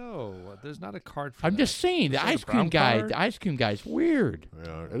don't know. There's not a card for I'm that. just saying, the ice cream guy. The ice cream guy's weird.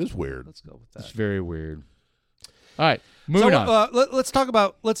 Yeah, it is weird. Let's go with that. It's very weird. All right, moving on. Let's talk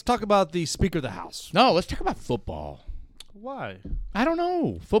about the Speaker of the House. No, let's talk about football. Why? I don't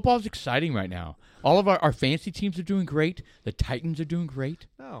know. Football's exciting right now. All of our fantasy teams are doing great. The Titans are doing great.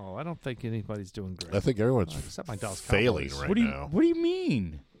 No, I don't think anybody's doing great. I think everyone's except my Dallas failing Cowboys. now. What do you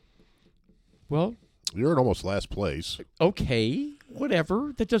mean? Well, you're in almost last place. Okay,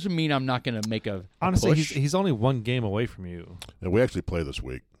 whatever. That doesn't mean I'm not going to make a honestly. push. He's only one game away from you. And we actually play this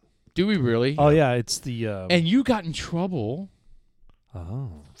week. Do we really? Oh yeah, it's the. And you got in trouble.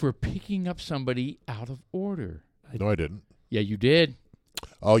 Oh. For picking up somebody out of order. No, I didn't. Yeah, you did.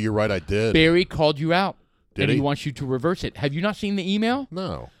 Oh, you're right. I did. Barry called you out. Did and he? He wants you to reverse it. Have you not seen the email?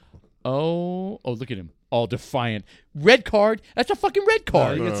 No. Oh, look at him. All defiant. Red card. That's a fucking red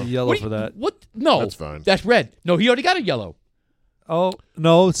card. He gets a yellow for that. What? No. That's fine. That's red. No, he already got a yellow. Oh,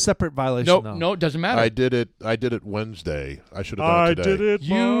 no, separate violation. No, it doesn't matter. I did it Wednesday. I should have done it today. I did it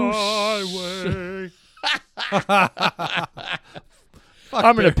my way.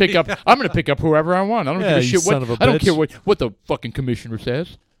 I'm gonna pick up whoever I want. I don't give a shit what. I don't care what the fucking commissioner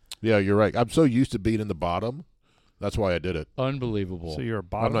says. Yeah, you're right. I'm so used to being in the bottom. That's why I did it. Unbelievable. So you're a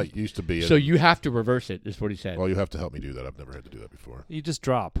bottom. I'm not used to being. So you have to reverse it. Is what he said. Well, you have to help me do that. I've never had to do that before. You just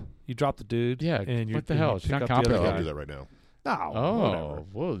drop. You drop the dude. Yeah. And What the hell? It's not complicated. I'll do that right now. No. Oh,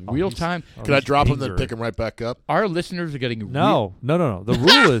 well, real time. Can I drop him then pick him right back up? Our listeners are getting No.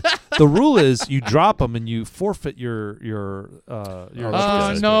 The rule is you drop him and you forfeit your.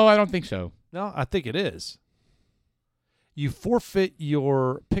 No, I don't think so. No, I think it is. You forfeit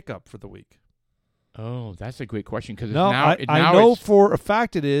your pickup for the week. Oh, that's a great question because I know for a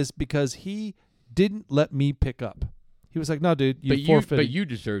fact it is because he didn't let me pick up. He was like, "No, dude, you forfeited." But you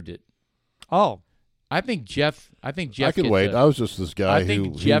deserved it. Oh, I think Jeff. I can wait. I was just this guy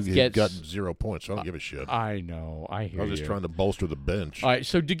who had gotten 0 points. So I don't give a shit. I know. I hear you. I was just trying to bolster the bench. All right.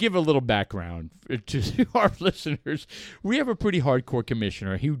 So to give a little background to our listeners, we have a pretty hardcore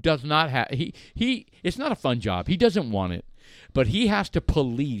commissioner who does not have he. It's not a fun job. He doesn't want it, but he has to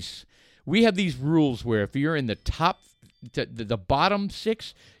police. We have these rules where if you're in the top, the bottom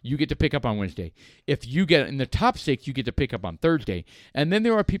six, you get to pick up on Wednesday. If you get in the top six, you get to pick up on Thursday. And then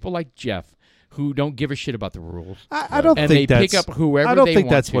there are people like Jeff who don't give a shit about the rules. I don't think they that's. Pick up whoever I don't they think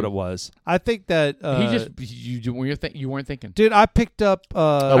want that's to. what it was. I think that you weren't thinking. Dude, I picked up.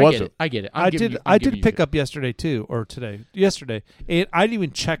 I get it. I did pick up yesterday too, or today. Yesterday, and I didn't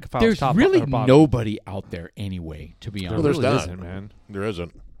even check if I was top. There's really or bottom. nobody out there anyway. To be honest, Well, there's really not, isn't, man. There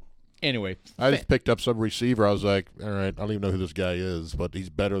isn't. Anyway, I just picked up some receiver. I was like, all right, I don't even know who this guy is, but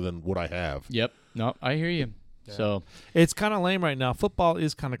he's better than what I have. Yep. No, I hear you. Yeah. So it's kind of lame right now. Football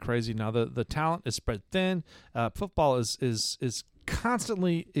is kind of crazy now. The talent is spread thin. Football is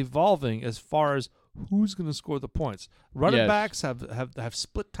constantly evolving as far as who's going to score the points. Running backs have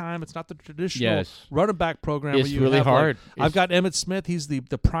split time. It's not the traditional running back program. It's where you really have, hard. I've got Emmitt Smith. He's the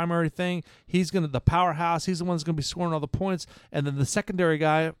primary thing. He's the powerhouse. He's the one that's going to be scoring all the points. And then the secondary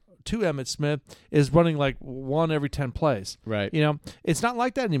guy to Emmitt Smith is running like one every 10 plays. Right. You know, it's not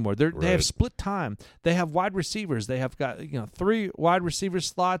like that anymore. They have split time. They have wide receivers. They have got 3 wide receiver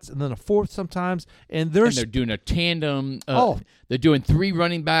slots and then a fourth sometimes. And they're doing a tandem. They're doing 3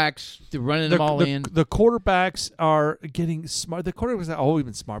 running backs. They're running them all in. The quarterbacks are getting smart. The quarterbacks are always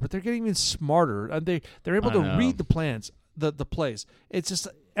been smart, but they're getting even smarter. And they're able to read the plans, the plays. It's just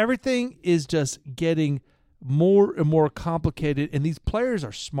everything is just getting more and more complicated, and these players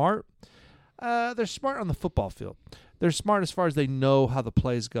are smart. They're smart on the football field. They're smart as far as they know how the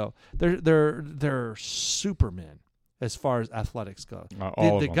plays go. They're supermen as far as athletics go.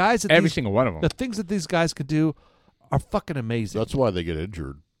 The guys, every single one of them. The things that these guys could do are fucking amazing. That's why they get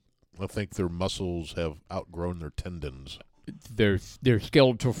injured. I think their muscles have outgrown their tendons. Their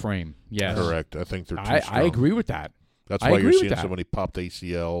skeletal frame. Yes, correct. I think they're too strong. I agree with that. That's why you're seeing so many popped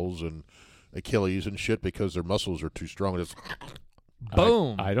ACLs and Achilles and shit because their muscles are too strong. Just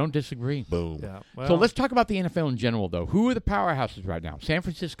boom. I don't disagree. Boom. Yeah, well, so let's talk about the NFL in general, though. Who are the powerhouses right now? San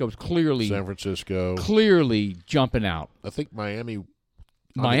Francisco's clearly jumping out. I think Miami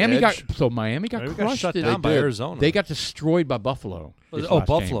got crushed shut down by Arizona. They got destroyed by Buffalo.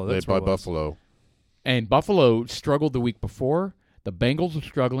 Buffalo. That's by Buffalo. And Buffalo struggled the week before. The Bengals are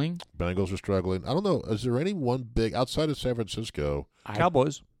struggling. I don't know. Is there any one big outside of San Francisco?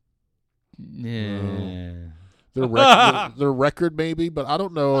 Cowboys. Yeah. Their record maybe, but I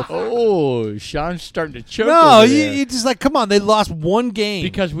don't know if Sean's starting to choke. No, you just like, come on, they lost one game.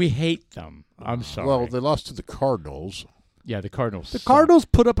 Because we hate them. I'm sorry. Well, they lost to the Cardinals. Yeah, the Cardinals. The Cardinals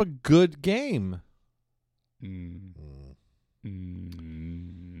put up a good game.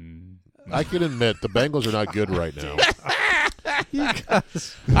 I can admit the Bengals are not good right now.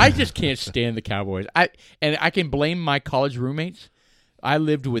 I just can't stand the Cowboys. I can blame my college roommates. I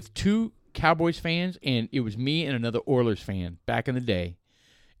lived with 2 Cowboys fans, and it was me and another Oilers fan back in the day,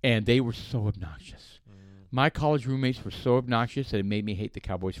 and they were so obnoxious. My college roommates were so obnoxious that it made me hate the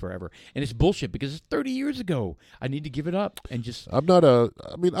Cowboys forever. And it's bullshit because it's 30 years ago. I need to give it up and just... I don't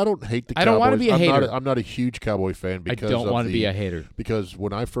hate the Cowboys. I don't want to be a hater. I'm not a huge Cowboy fan because I don't want to be a hater. Because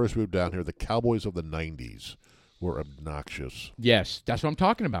when I first moved down here, the Cowboys of the 90s were obnoxious. Yes, that's what I'm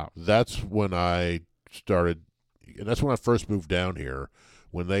talking about. That's when I started... And that's when I first moved down here,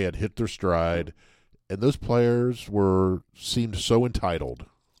 when they had hit their stride. And those players seemed so entitled.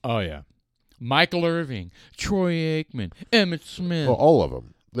 Oh, yeah. Michael Irving, Troy Aikman, Emmitt Smith. Well, all of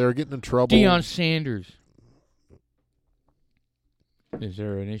them. They were getting in trouble. Deion Sanders. Is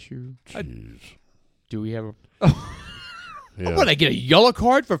there an issue? Jeez. Do we have a... Yeah. What, I get a yellow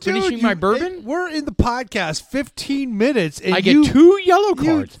card for finishing my bourbon? We're in the podcast 15 minutes, and I get 2 yellow You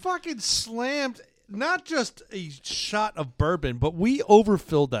cards. fucking slammed not just a shot of bourbon, but we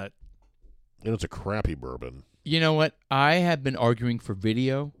overfilled that. And it's a crappy bourbon. You know what? I have been arguing for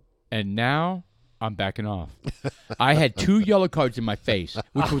video, and now I'm backing off. I had 2 yellow cards in my face,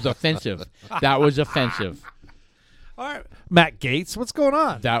 which was offensive. That was offensive. All right, Matt Gaetz, what's going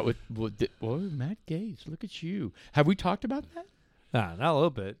on? That was Matt Gaetz. Look at you. Have we talked about that? Nah, not a little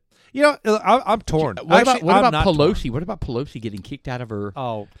bit. You know, I'm torn. What Actually, about I'm not Pelosi? torn. What about Pelosi getting kicked out of her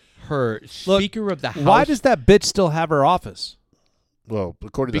Look, Speaker of the House? Why does that bitch still have her office? Well,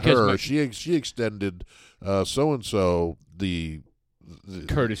 according to her, she extended so-and-so the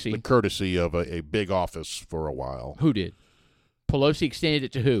courtesy of a big office for a while. Who did? Pelosi extended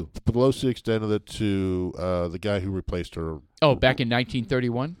it to who? Pelosi extended it to the guy who replaced her. Oh, back in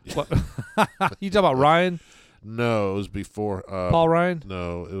 1931? You talking about Ryan? No, it was before. Paul Ryan?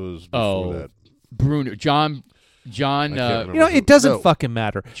 No, it was before that. Bruner. John. It doesn't fucking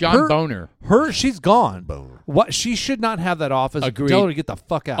matter. John Boner. She's gone. Boner. What? She should not have that office. Agreed. Tell her to get the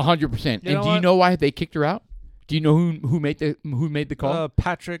fuck out. 100%. And do you know why they kicked her out? Do you know who made the call?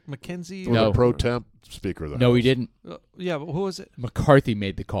 Patrick McKenzie. No, the pro temp Speaker of the House. No, he didn't. Yeah, but who was it? McCarthy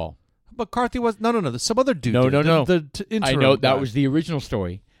made the call. McCarthy was no. Some other dude. No. The interim I know that guy. was the original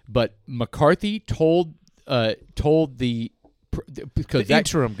story, but McCarthy told the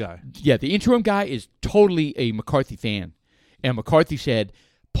interim guy. Yeah, the interim guy is totally a McCarthy fan, and McCarthy said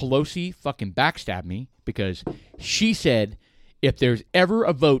Pelosi fucking backstabbed me because she said if there's ever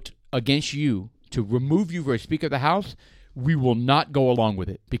a vote against you to remove you as Speaker of the House, we will not go along with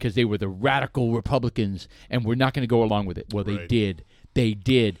it because they were the radical Republicans and we're not going to go along with it. Well, they did. They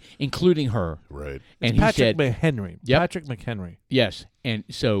did, including her. Right. And Patrick he said, McHenry. Yep. Patrick McHenry. Yes. And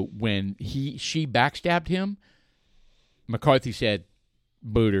so when she backstabbed him, McCarthy said,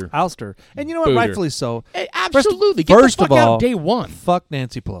 "Booter, Ouster." And you know what? Booter. Rightfully so. Absolutely. First Get the of fuck all, out day one. Fuck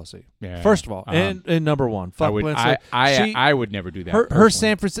Nancy Pelosi. Yeah. First of all, and number one, fuck Nancy. I would never do that. Her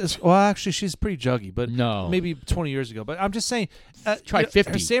San Francisco. Well, actually, she's pretty juggy, but no, maybe 20 years ago. But I'm just saying, try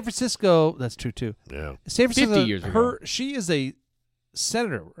 50. Her San Francisco. That's true too. Yeah, San Francisco. 50 years ago. She is a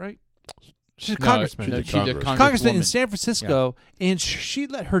senator, right? She's a congressman. She's a congressman in San Francisco, and she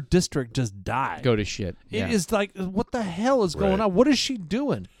let her district just die. Go to shit. It is like, what the hell is going on? What is she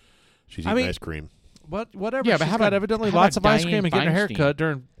doing? She's eating ice cream. Whatever. Yeah, She's but how got about- evidently how lots of about ice cream and Dianne getting a haircut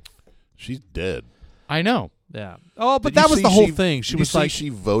during. She's dead. I know. Yeah. Oh, but Did you that was see the whole thing. She did was you see like, she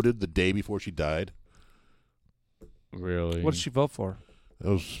voted the day before she died. Really? what did she vote for? It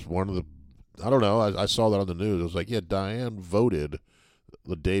was one of the. I don't know. I saw that on the news. It was like, yeah, Diane voted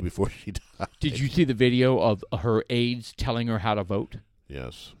the day before she died. Did you see the video of her aides telling her how to vote?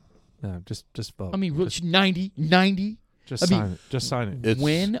 Yes. No, just vote. I mean, she's 90. Just sign it. Just sign it.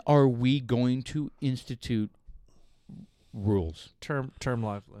 When are we going to institute rules? Term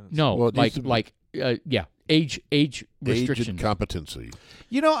life. No, Well, it needs to be- age Age restriction. and competency.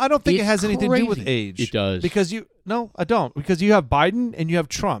 You know, I don't think It's it has anything to do with crazy. age. It does. Because I don't. Because you have Biden and you have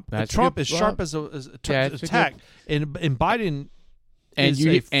Trump. And That's Trump good. is sharp as a that's a tack, and Biden is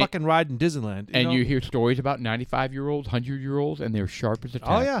a fucking ride in Disneyland. You hear stories about 95-year-olds, 100-year-olds, and they're sharp as a tack.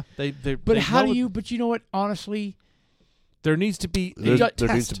 Oh yeah, But how do you? But you know what? Honestly, there needs to be There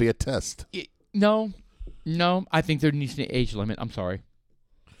needs to be a test. no. I think there needs to be an age limit. I'm sorry.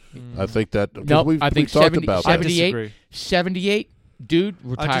 I think that. No, we've I think talked 70, about I that. disagree. 78, dude,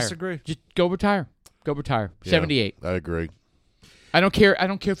 retire. I disagree. Just go retire. Go retire. Yeah, 78. I agree. I don't care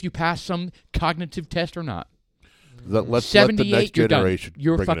if you pass some cognitive test or not. Let the 78, next you're generation. done.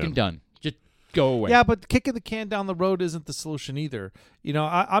 You're bring it fucking in. done. Just go away. Yeah, but kicking the can down the road isn't the solution either. You know,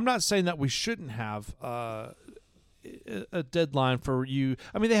 I'm not saying that we shouldn't have a deadline for you.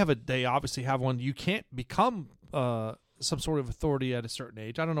 I mean, they obviously have one. You can't become some sort of authority at a certain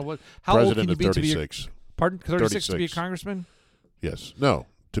age. I don't know how President old can you be 36. to be? Pardon, 36 to be a congressman? Yes. No,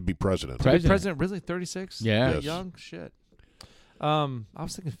 to be president. President, really? 36? Yeah. Yes. Young? Shit. I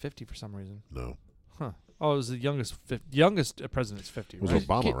was thinking 50 for some reason. No. Huh. Oh, it was the youngest president's 50, It was right?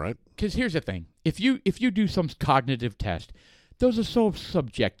 Obama, right? Because here's the thing: if you do some cognitive test, those are so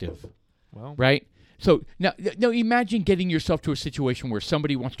subjective, Well, right? So now imagine getting yourself to a situation where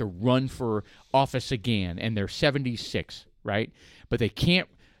somebody wants to run for office again, and they're 76, right? But they can't.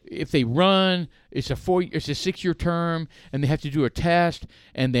 If they run, it's a 6-year term, and they have to do a test,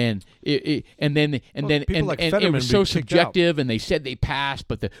 and then it was so subjective, and they said they passed,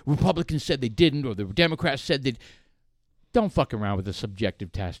 but the Republicans said they didn't, or the Democrats said they. Don't fuck around with a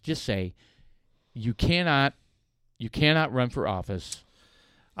subjective test. Just say you cannot run for office.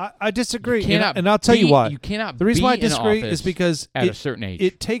 I disagree, And I'll tell you why. You cannot. The reason why I be in disagree office is because at a certain age,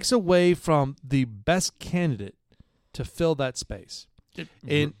 it takes away from the best candidate to fill that space.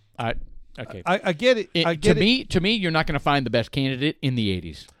 And okay, I get it. To me, you're not going to find the best candidate in the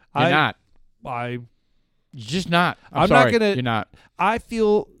 80s. You're not. You're just not. I'm sorry, not gonna. You're not. I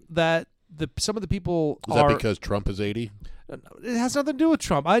feel that some of the people Is that because Trump is 80? It has nothing to do with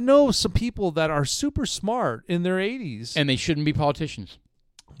Trump. I know some people that are super smart in their 80s, and they shouldn't be politicians.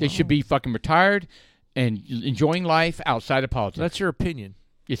 They should be fucking retired and enjoying life outside of politics. That's your opinion.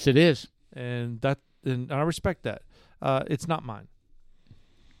 Yes, it is, and I respect that. It's not mine.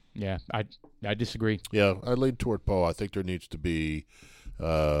 Yeah, I disagree. Yeah, I lean toward Paul. I think there needs to be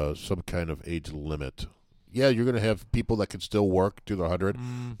some kind of age limit. Yeah, you're going to have people that can still work to the 100,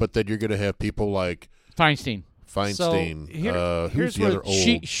 but then you're going to have people like Feinstein. So who's the other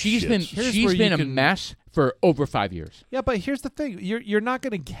old? She's been a mess for over 5 years. Yeah, but here's the thing: you're not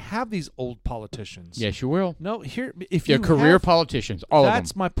going to have these old politicians. Yes, you will. No, if they're career politicians, all of them.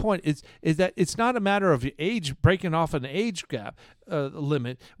 That's my point. Is that it's not a matter of age breaking off an age gap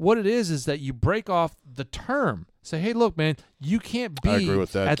limit. What it is that you break off the term. Say, hey, look, man, you can't be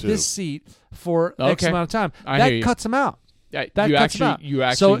at this seat for X amount of time. That cuts them out. You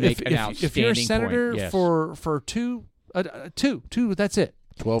actually so make an outstanding if you're a senator point, yes. for two, that's it.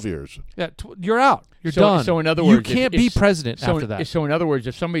 12 years. Yeah, you're out. You're done. So in other words, you can't be president after that. So in other words,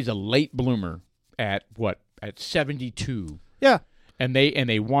 if somebody's a late bloomer at 72, yeah, and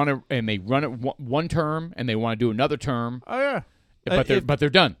they run it one term and they want to do another term, oh yeah, but they're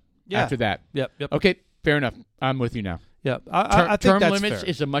done Yeah. after that. Yep. Okay, fair enough. I'm with you now. Yeah, I think term that's limits fair.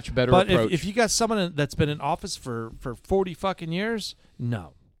 is a much better but approach. if you got someone that's been in office for 40 fucking years,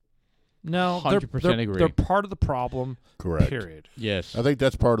 no, 100% agree. They're part of the problem. Correct. Period. Yes. I think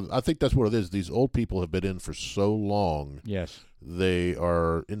that's I think that's what it is. These old people have been in for so long. Yes. They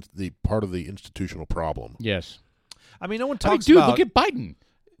are part of the institutional problem. Yes. I mean, no one talks dude, about. look at Biden.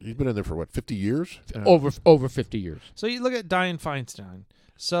 He's been in there for 50 years? Over 50 years. So you look at Dianne Feinstein.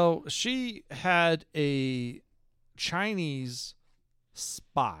 So she had a Chinese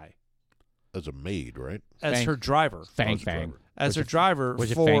spy as a maid, right? As her driver. Fang Fang. As her driver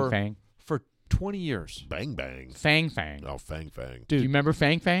was it Fang Fang? For 20 years. Bang Bang. Fang Fang. Oh, Fang Fang. Dude, do you remember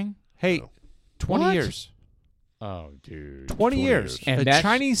Fang Fang? Hey, No. 20 What? years. Oh, dude. 20 years. And a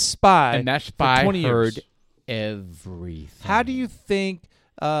Chinese spy. And that spy for 20 heard years. everything. How do you think?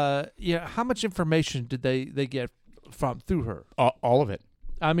 How much information did they get through her? All of it.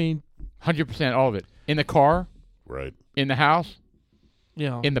 I mean, 100%, all of it. In the car, Right. in the house,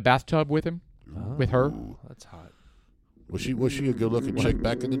 in the bathtub with him, with her. Ooh, that's hot. Was she a good-looking chick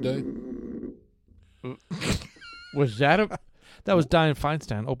back in the day? Was that a That was Dianne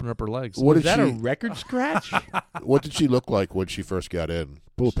Feinstein opening up her legs. was that a record scratch? What did she look like when she first got in?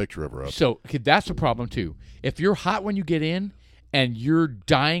 Pull a picture of her up. So that's a problem too. If you're hot when you get in and you're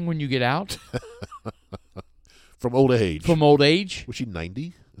dying when you get out From old age. Was she 90?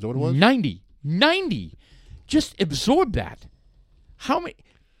 Is that what it was? 90. Just absorb that. How many?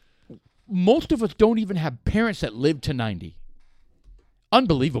 Most of us don't even have parents that live to 90.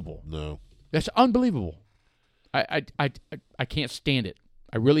 Unbelievable. No. That's unbelievable. I can't stand it.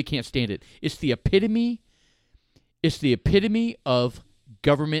 I really can't stand it. It's the epitome of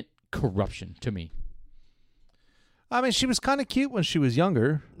government corruption to me. I mean, she was kind of cute when she was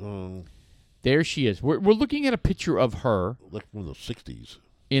younger. There she is. We're looking at a picture of her Like from the 60s.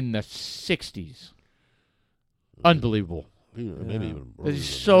 in the 60s. Unbelievable. Maybe even It earlier is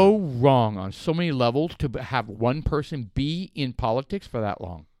than so wrong on so many levels to have one person be in politics for that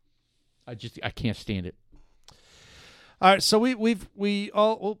long. I can't stand it. All right, so we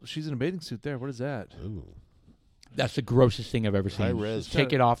all. Oh, she's in a bathing suit there. What is that? Ooh. That's the grossest thing I've ever seen. High res.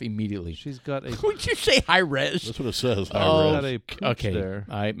 Take it off immediately. She's got a. Would you say high res? That's what it says. High got res. a pooch Okay, there.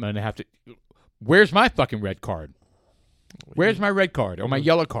 I'm gonna have to. Where's my fucking red card? Where's my red card or my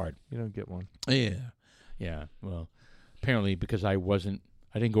yellow card? You don't get one. Yeah. Well, apparently because I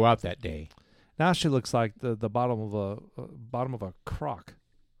didn't go out that day. Now she looks like the bottom of a Croc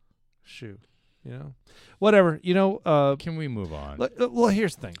shoe. Whatever. Can we move on? Well,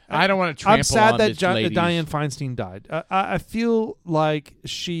 here's the thing. I don't want to trample I'm sad on that this lady's- Dianne Feinstein died. I feel like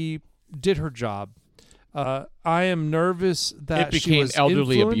she did her job. I am nervous that it she became was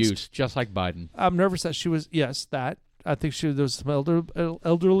elderly influenced. abuse, just like Biden. I'm nervous that she was that. I think there was some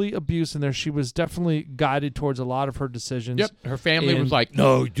elderly abuse in there. She was definitely guided towards a lot of her decisions. Yep, her family And- was like,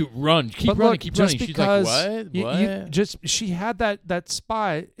 "No, run, keep running, keep running." She's like, "What? She had that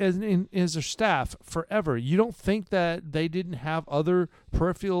spy as her staff forever. You don't think that they didn't have other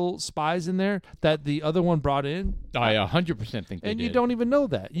peripheral spies in there that the other one brought in? I 100% think they And did. you don't even know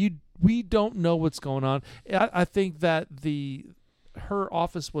that. We don't know what's going on. I think that her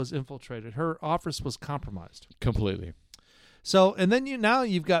office was infiltrated. Her office was compromised completely. So, and then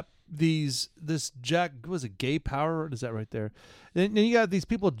you've got this gay power? What is that right there? And you got these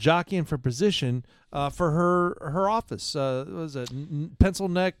people jockeying for position for her office. What was it pencil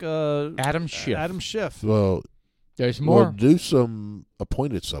neck? Adam Schiff. Adam Schiff. Well, there's more. do some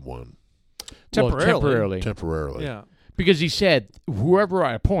appointed someone Temporarily. Yeah. Because he said, whoever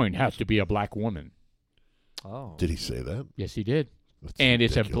I appoint has to be a black woman. Oh. Did he say that? Yes, he did. That's and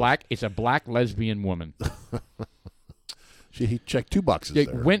ridiculous. it's a black lesbian woman. He checked 2 boxes there.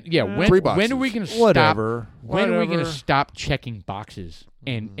 3 boxes. When are we going to stop? Whatever. When are we going to stop checking boxes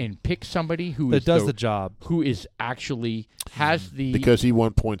and pick somebody who does the job, who is actually has the because he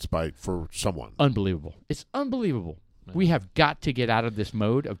won points for someone. Unbelievable! It's unbelievable. We have got to get out of this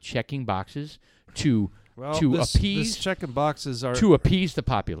mode of checking boxes to appease checking boxes are to appease the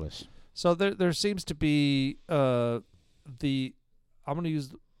populace. So there seems to be I'm going to use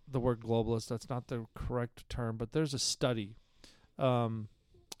the word globalist. That's not the correct term, but there's a study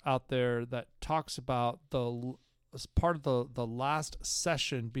out there that talks about as part of the last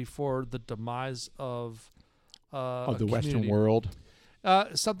session before the demise of the Western community. world,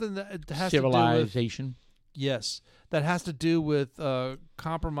 something that has civilization. To do with, yes, that has to do with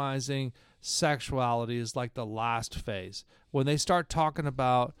compromising sexuality is like the last phase when they start talking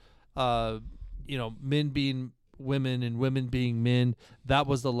about men being women and women being men. That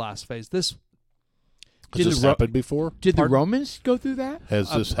was the last phase. Has this happened before? Did the Romans go through that?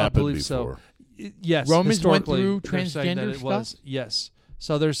 Has this happened believe before? So. Yes, Romans went historically, through they're saying that transgender it stuff? was. Yes,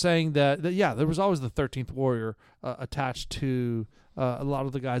 so they're saying that there was always the 13th warrior attached to a lot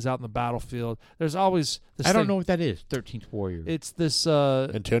of the guys out in the battlefield. There's always this I don't thing. know what that is. 13th warrior. It's this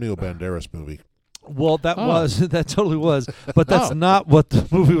Antonio Banderas movie. Well, that totally was, but that's not what the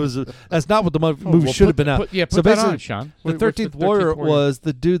movie was. That's not what the movie should have been out. Put so that basically, on, Sean. The 13th warrior was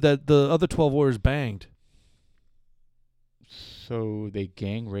the dude that the other 12 warriors banged. So they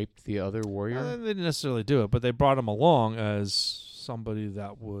gang raped the other warrior? They didn't necessarily do it, but they brought him along as somebody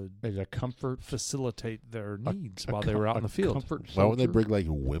that would as a comfort facilitate their needs while they were out in the field. Why would they bring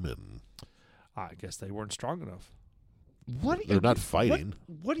women? I guess they weren't strong enough. They're not fighting.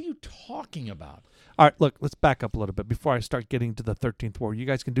 What are you talking about? All right, look, let's back up a little bit before I start getting to the 13th war. You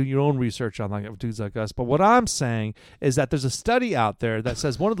guys can do your own research on dudes like us. But what I'm saying is that there's a study out there that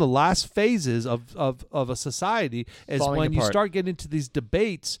says one of the last phases of a society is falling when apart. you start getting into these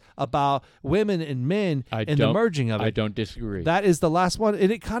debates about women and men and the merging of it. I don't disagree. That is the last one.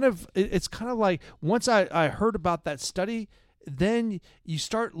 And it's kind of like once I heard about that study, then you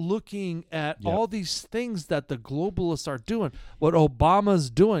start looking at all these things that the globalists are doing, what Obama's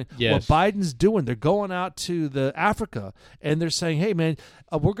doing, what Biden's doing. They're going out to the Africa and they're saying, hey, man,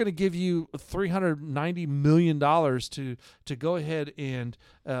 we're going to give you $390 million to go ahead and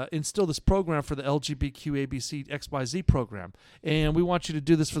instill this program for the LGBTQ ABC XYZ program. And we want you to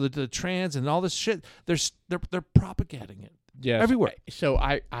do this for the trans and all this shit. They're propagating it. Yes. Everywhere. So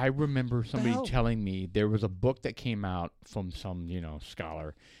I remember somebody telling me there was a book that came out from some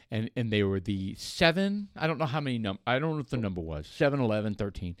scholar, and they were the 7. I don't know how many I don't know what the number was 7, 11,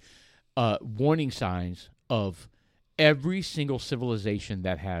 13 warning signs of every single civilization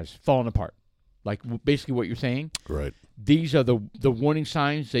that has fallen apart. Like basically what you're saying. Right. These are the warning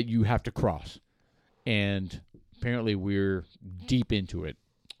signs that you have to cross, and apparently we're deep into it.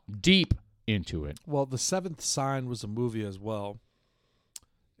 Well, The Seventh Sign was a movie as well.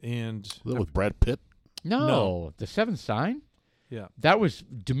 And with Brad Pitt? No, The Seventh Sign? Yeah. That was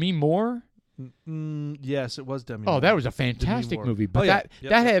Demi Moore? Yes, it was Demi. Oh, Moore. that was a fantastic movie. But that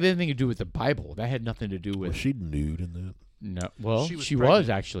had everything to do with the Bible. That had nothing to do with. Was she nude in that? No. Well, she pregnant. was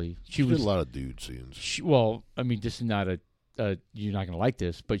actually. She did was a lot of dude scenes. this is not you're not going to like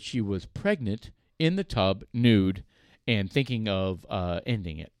this, but she was pregnant in the tub, nude, and thinking of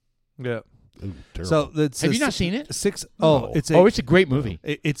ending it. Yeah. Ooh, So have you not seen it? No. It's a great movie.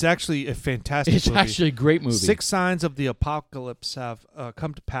 It's actually a fantastic. It's movie. actually a great movie. 6 signs of the apocalypse have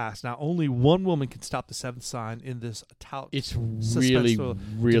come to pass. Now, only one woman can stop the 7th sign in this It's really,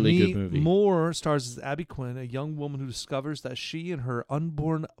 really good movie. Moore stars as Abby Quinn, a young woman who discovers that she and her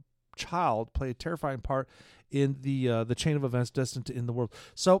unborn child play a terrifying part in the chain of events destined to end the world.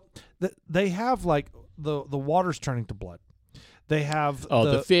 So they have like the water's turning to blood. They have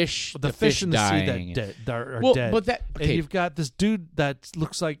the fish in the sea dying. that are Well, dead. but and you've got this dude that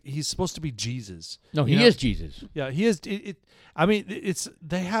looks like he's supposed to be Jesus. No, he is Jesus. Yeah, he is. It's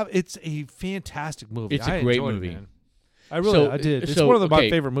a fantastic movie. It's a great enjoyed movie. It, man. I did. It's one of my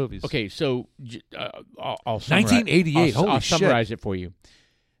favorite movies. Okay, so I'll 1988. Holy I'll shit. summarize it for you.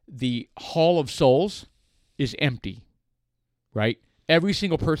 The Hall of Souls is empty, right? Every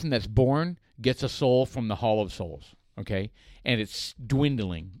single person that's born gets a soul from the Hall of Souls, okay? And it's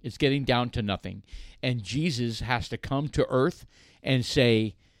dwindling. It's getting down to nothing. And Jesus has to come to earth and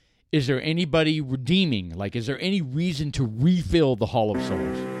say, is there anybody redeeming? Like, is there any reason to refill the Hall of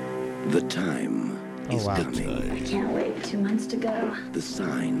Souls? The time is coming. I can't wait. 2 months to go. The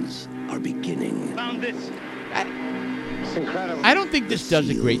signs are beginning. Found this. It's incredible. I don't think this does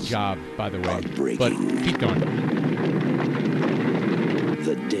a great job, by the way. But keep going.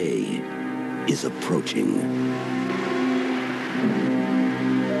 The day is approaching.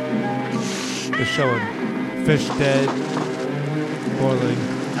 They're showing fish dead, boiling.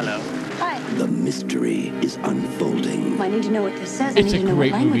 Hello. Hi. The mystery is unfolding. I need to know what this says. It's I a need to know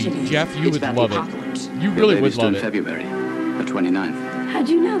great what language movie. it is. Jeff, you It's would about love the it. apocalypse. You really Your would baby's due love in it. February, the 29th. How'd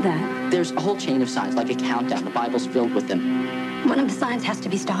you know that? There's a whole chain of signs, like a countdown. The Bible's filled with them. One of the signs has to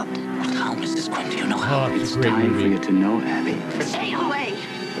be stopped. What how, Mrs. Quinn? Do you know how? Oh, it's It's a great time movie. for you to know, Abby. Stay away.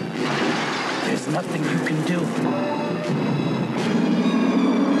 There's nothing you can do.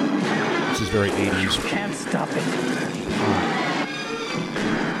 This is very 80s. Can't stop it.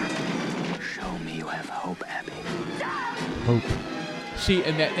 Show me you have hope, Abby. Hope. See,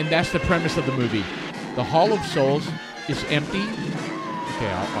 and that's the premise of the movie. The Hall of Souls is empty.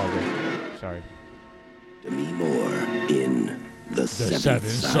 Okay, I'll wait. Sorry. Demi Moore in The Seventh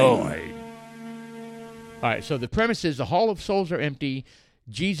Sign. All right, so the premise is the Hall of Souls are empty.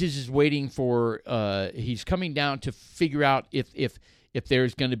 Jesus is waiting for. He's coming down to figure out if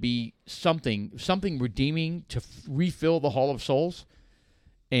there's going to be something redeeming to refill the Hall of Souls,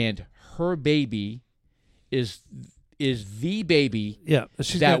 and her baby is the baby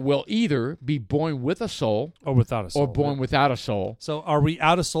that will either be born with a soul Or without a soul. or born without a soul. So are we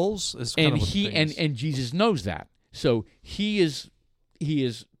out of souls? Is kind And of what the thing is. and Jesus knows that. So he is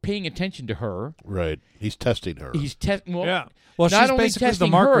paying attention to her. Right. He's testing her. He's testing. Well, Yeah. Well, not she's only basically the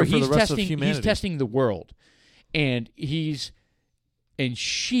testing marker her, for he's the rest of testing. humanity. He's testing the world, and she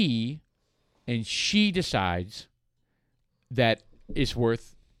decides that it's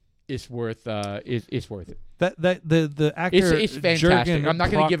worth it. That the actor It's fantastic. Jurgen I'm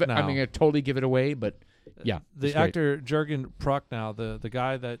not going to give it. Prochnow. I'm going to totally give it away, but yeah, The it's great. actor Jurgen Prochnow, the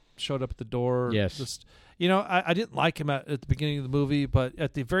guy that showed up at the door. Yes. Just, I didn't like him at the beginning of the movie, but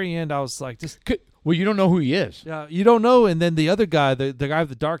at the very end, I was like, Well, you don't know who he is. yeah, you don't know. And then the other guy, the guy with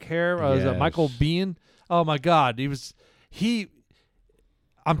the dark hair, was Yes. Michael Biehn. Oh my God,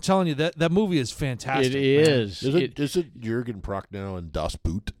 I'm telling you that movie is fantastic. It man. is. Is it Jurgen Prochnow and Das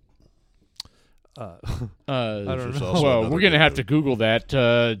Boot? I I don't Which is know. also Well, another we're going to good have to movie. Google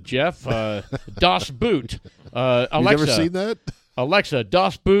that, Jeff. Das Boot. Alexa. You never seen that? Alexa,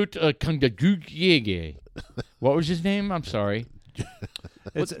 Das Boot. What was his name? I'm sorry.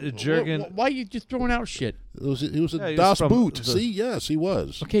 It's Jurgen. Why are you just throwing out shit? He was Yeah, he was Das from Boot. the- See, yes, he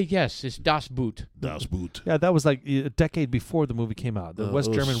was. Okay, yes, it's Das Boot. Das Boot. Yeah, that was like a decade before the movie came out. The West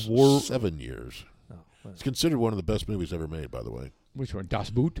It was German War. 7 years. Oh, It's considered one of the best movies ever made, by the way. Which one? Das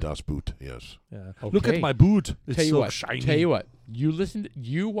Boot? Das Boot, yes. yeah. Okay. Look at my boot. It's Tell you so what. shiny. Tell you what.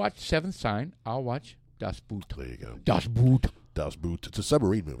 You watch Seventh Sign. I'll watch Das Boot. There you go. Das Boot. Das Boot. It's a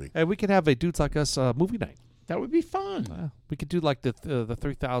submarine movie. Hey, we can have a Dudes Like Us movie night. That would be fun. We could do like the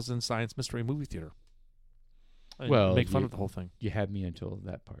 3000 Science Mystery Movie Theater. And Well, make fun you- of the whole thing. You had me until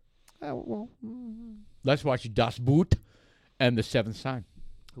that part. Well, Let's watch Das Boot and the Seventh Sign.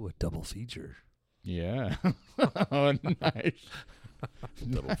 a double feature. Yeah. Oh, nice.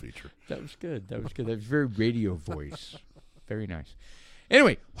 Double feature. That was good. That was good. That was very radio voice. Very nice.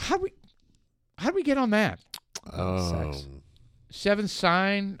 Anyway, How do we get on that? Sex. Seventh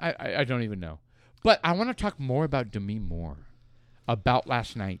Sign? I don't even know. But I want to talk more about Demi Moore. About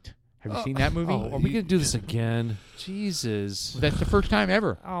Last Night. Have you seen that movie? Oh, are we going to do this again? Jesus. That's the first time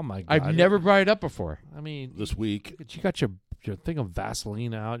ever. Oh, my God. I've never brought it up before. I mean, this week. You got your thing of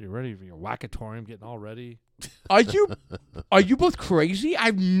Vaseline out. You're ready for your whackatorium, getting all ready. Are you both crazy?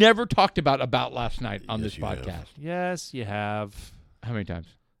 I've never talked about Last Night on this podcast. Have. Yes, you have. How many times?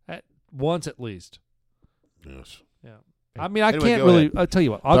 Once at least. Yes. Yeah. I mean, I Anyway, can't go really. ahead. I'll tell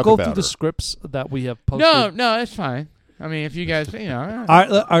you what. I'll Talk go about through the her. scripts that we have posted. No, that's fine. I mean, if you guys, you know. All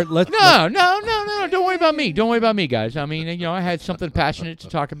right, let's. No. Don't worry about me. Don't worry about me, guys. I mean, you know, I had something passionate to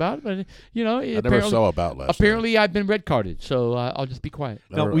talk about, but you know, I never saw About Last Apparently, I've been red carded, so I'll just be quiet.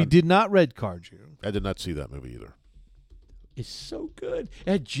 No, we did not red card you. I did not see that movie either. It's so good.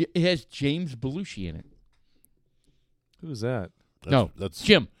 It has James Belushi in it. Who's that? That's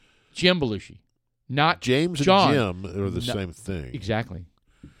Jim Belushi, not James John. and Jim are the same thing. Exactly.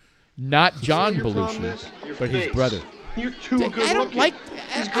 Not John Belushi, but his brother. You're too good I don't looking. like.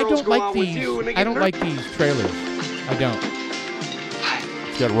 These I girls don't go like out with these. you and they I get don't hurt. like these trailers. I don't.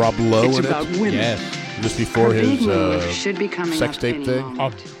 It's got Rob Lowe It's in about it. women. Yes. Just before his should be coming sex up tape any thing.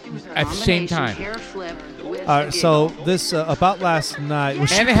 moment. At the same time. All right, so this About Last Night. Was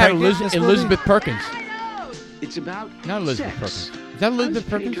she And it had pregnant in this movie? Elizabeth Perkins. It's about Not Elizabeth sex. Perkins. Is that Elizabeth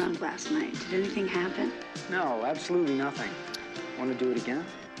Pretty Perkins? drunk last night. Did anything happen? No, absolutely nothing. Want to do it again?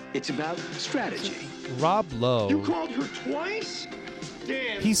 It's about strategy. Rob Lowe. You called her twice?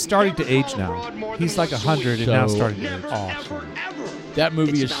 Dan, He's starting to never age call a now. broad more than He's like once a 100 week. and now So starting to age. Never, awesome. ever, ever. That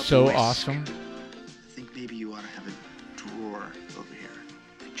movie It's is about so the risk. awesome. I think maybe you ought to have a drawer over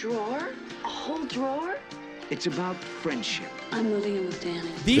here. A drawer? A whole drawer? It's about friendship. I'm moving in with Danny.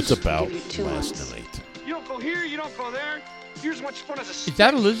 It's about Give you 2 Last months. Night. You don't go here, you don't go there. You're as much fun as a Is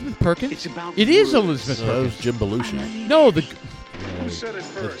that Elizabeth Perkins? It's about It is rules. Elizabeth So that was Perkins. Jim Belushi. No, Who said it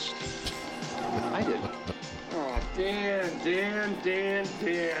first? I did. Oh, Dan.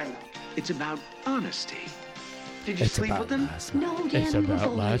 It's about honesty. Did you sleep with him? No, Dan, It's we were about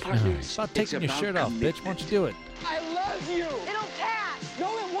bowling last partners. night. Stop taking your about shirt off, bitch. Why don't you do it? I love you. It'll pass.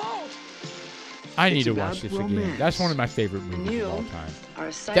 No, it won't. I need It's to about watch this romance. again. That's one of my favorite movies You of all time. Are a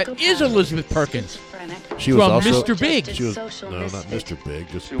That psychopath, is Elizabeth Perkins. schizophrenic, She was From also Mr. Big. just She was social no, not misfit. Mr. Big,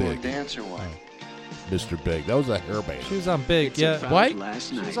 just To a Big. dancer wife. Mr. Big. That was a hairband. She was on Big, yeah. About What? Last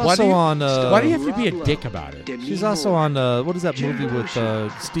She's night. Why do also you- on. Why do you have to be a Rob dick Lowe, about it? Demi She's also Moore, on. What is that movie with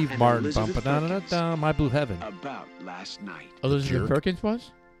Belushi, Steve and Martin? Elizabeth Bum-ba-da-da-da, My Blue Heaven. About Last Night. Elizabeth Jerk. Perkins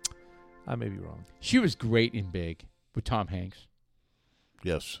was? I may be wrong. She was great in Big with Tom Hanks.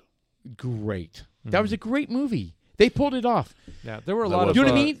 Yes. Great. That was a great movie. They pulled it off. Yeah, there were a That lot was- of. You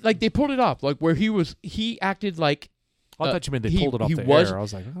know what I mean? Like they pulled it off. Like where he acted like. I thought you meant they he- pulled it off he the was- air. I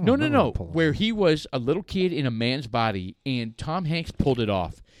was like, oh, No. Where he was a little kid in a man's body, and Tom Hanks pulled it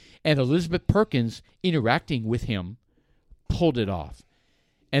off, and Elizabeth Perkins interacting with him pulled it off,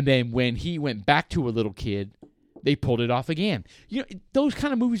 and then when he went back to a little kid, they pulled it off again. You know, those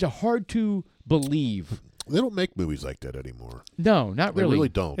kind of movies are hard to believe. They don't make movies like that anymore. No, not They really. really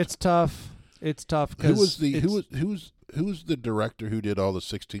don't. It's tough. It's tough. who was the it's- who was the director who did all the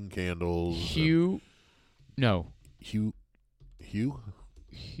 16 Candles? Hugh. No. Hugh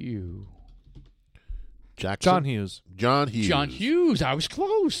Jackson. John Hughes. John Hughes. John Hughes. I was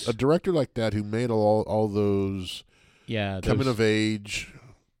close. A director like that who made all those Yeah. coming those- of age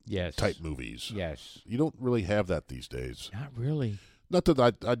yes. type movies. Yes. You don't really have that these days. Not really. Not that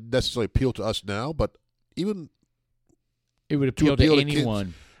I necessarily appeal to us now, but even It would appeal to appeal to kids.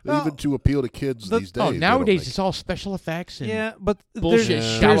 anyone. even to appeal to kids these days. Oh, they nowadays don't it's all special effects and Yeah, but bullshit,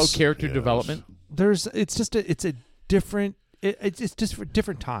 there's- shallow there's- character Yes. development. There's it's just it's a different it's just for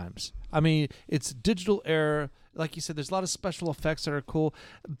different times. I mean, it's digital era, like you said. There's a lot of special effects that are cool.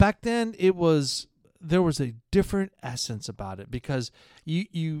 Back then, there was a different essence about it because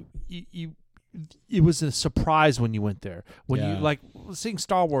you it was a surprise when you went there. When Yeah. you like seeing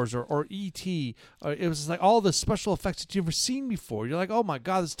Star Wars or E.T., it was like all the special effects that you've never seen before. You're like, oh my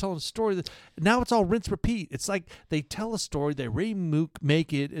God, this is telling a story. Now it's all rinse repeat. It's like they tell a story, they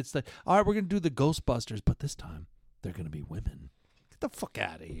remake it. It's like, all right, we're gonna do the Ghostbusters, but this time they're gonna be women. Get the fuck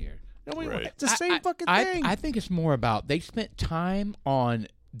out of here. No, Right. It's the same fucking thing. I think it's more about they spent time on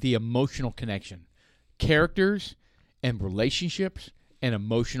the emotional connection, characters and relationships and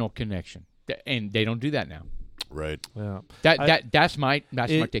emotional connection, and they don't do that now. Right. yeah. That's my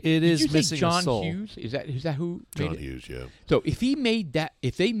take. It Did is you say missing a John soul. Hughes? Is that who John made it? Hughes, yeah. So if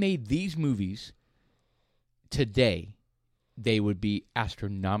they made these movies today, they would be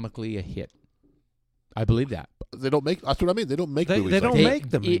astronomically a hit. I believe that. They don't make. That's what I mean. They don't make movies. They don't like make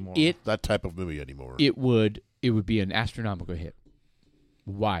them anymore. that type of movie anymore. It would be an astronomical hit.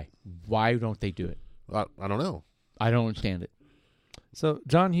 Why? Why don't they do it? I don't know. I don't understand it. So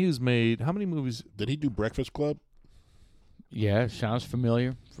John Hughes made how many movies? Did he do Breakfast Club? Yeah, sounds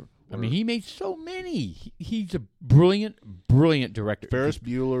familiar. I mean, he made so many. He's a brilliant, brilliant director. Ferris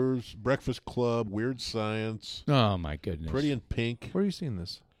Bueller's Breakfast Club, Weird Science. Oh my goodness! Pretty in Pink. Where are you seeing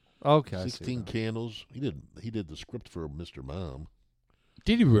this? Okay, 16 Candles. He did the script for Mr. Mom.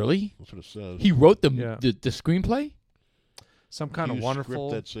 Did he really? That's what it says. He wrote the screenplay. Some kind of wonderful.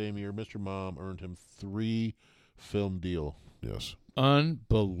 Script that same year, Mr. Mom earned him 3 film deal. Yes.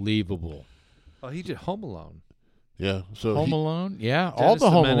 Unbelievable. Oh, he did Home Alone. Yeah. So Home Alone. Yeah, Dennis all the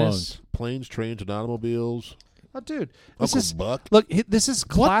Home Menace. Alones. Planes, Trains, and Automobiles. Oh, dude, Uncle Buck. Look. This is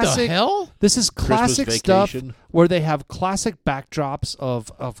classic. What the hell? This is classic Christmas stuff Vacation. where they have classic backdrops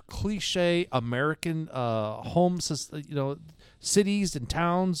of cliche American homes, cities and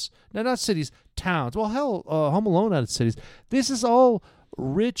towns. No, not cities, towns. Well, hell, Home Alone out of cities. This is all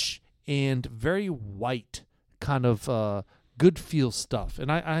rich and very white kind of good feel stuff, and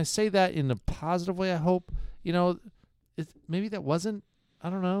I say that in a positive way. I hope maybe that wasn't. I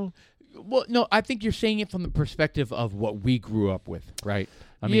don't know. Well, no, I think you're saying it from the perspective of what we grew up with, right?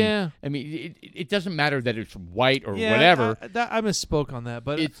 I mean, it doesn't matter that it's white or whatever. I misspoke on that,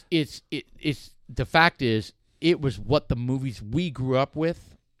 but it's the fact is it was what the movies we grew up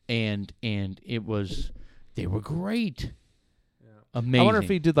with, and they were great, amazing. I wonder if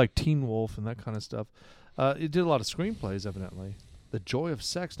he did like Teen Wolf and that kind of stuff. He did a lot of screenplays, evidently. The Joy of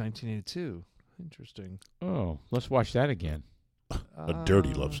Sex, 1982. Interesting. Oh, let's watch that again. A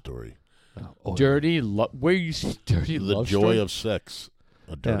dirty love story. Dirty love. Where you see dirty love story? The Joy of Sex.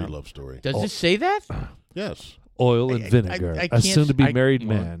 A dirty love story. Does it say that? Yes. Oil and vinegar. I A can't- soon-to-be married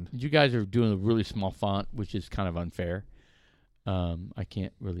man. You guys are doing a really small font, which is kind of unfair. I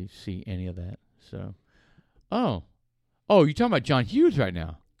can't really see any of that. So, oh, you're talking about John Hughes right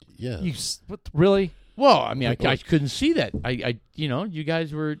now. Yeah. Really? Well, I mean, I couldn't see that. You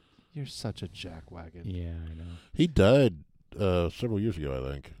guys were. You're such a jackwagon. Yeah, I know. He died several years ago,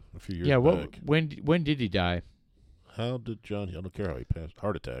 I think. A few years back. When did he die? How did John? I don't care how he passed.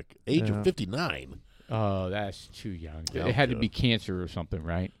 Heart attack. Age of 59. Oh, that's too young. Yeah, it had to be cancer or something,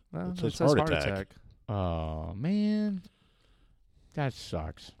 right? Well, It says it says heart attack. Oh man, that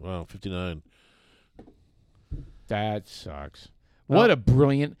sucks. Wow, 59. That sucks. Well, What a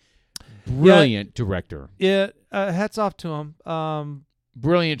brilliant director. Yeah, hats off to him.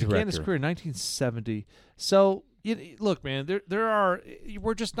 Brilliant Began director. his career in 1970. So, look, man,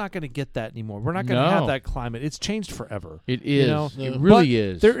 we're just not going to get that anymore. We're not going to have that climate. It's changed forever. It is. It really but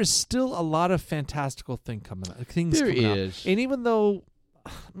is. There is still a lot of fantastical things coming out. And even though,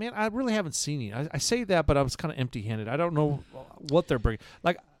 man, I really haven't seen it. I say that, but I was kind of empty-handed. I don't know what they're bringing.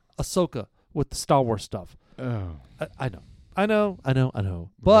 Like Ahsoka with the Star Wars stuff. Oh. I know.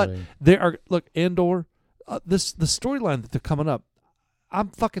 But Really? there are, look, Andor, the storyline that they're coming up, I'm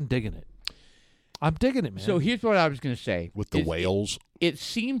fucking digging it. I'm digging it, man. So here's what I was going to say. With the whales. It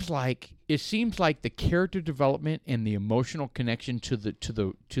seems like the character development and the emotional connection to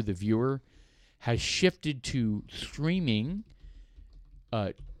the viewer has shifted to streaming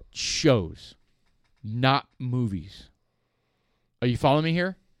shows, not movies. Are you following me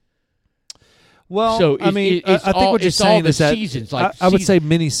here? Well, So I mean, I think what you're it's all saying the is that seasons, I would say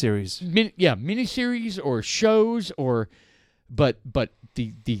miniseries. Miniseries or shows but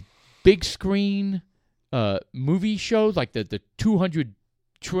the big screen movie shows like the $200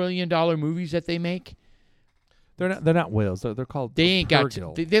 trillion movies that they make. They're not whales. They're called. They ain't got.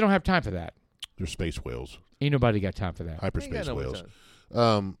 They don't have time for that. They're space whales. Ain't nobody got time for that. Hyperspace whales.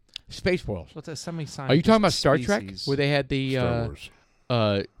 Space whales. What's a semi-scientist? Are you talking about Star Trek, species? where they had the Star Wars.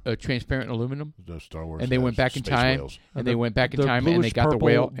 transparent aluminum, No, Star Wars. and they went back in space time, whales. and they went back in They're time, and they bluish got the purple,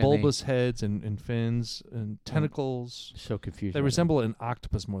 whale, and bulbous heads and fins and tentacles. so confused. They resemble an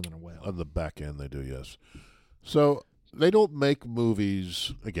octopus more than a whale. On the back end, they do, yes. So they don't make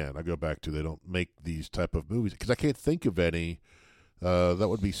movies. Again, I go back to they don't make these type of movies because I can't think of any that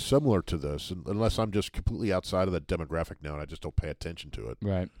would be similar to this, unless I'm just completely outside of that demographic now and I just don't pay attention to it.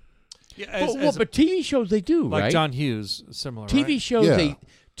 right. Yeah, But TV shows they do, like right? John Hughes, similar. TV right? shows Yeah.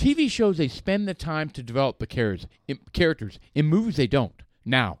 TV shows they spend the time to develop the characters. In movies they don't.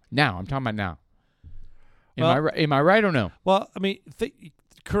 Now I'm talking about now. Am I right or no? Well, I mean,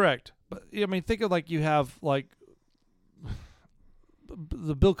 correct. But I mean, think of like you have like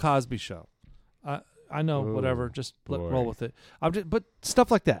the Bill Cosby show. I know, whatever. Just roll with it. But stuff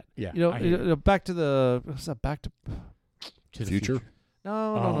like that. Yeah, You I hear know, back to the what's that? Back to Future?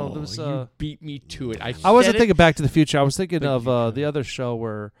 No. There was. You beat me to it. I wasn't thinking Back to the Future. I was thinking of the other show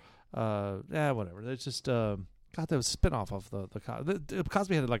where, whatever. There's just God, there was a spinoff of the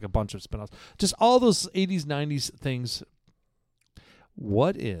Cosby had like a bunch of spinoffs. Just all those 80s, 90s things.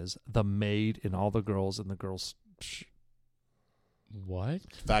 What is the maid in All the Girls and the Girls? What?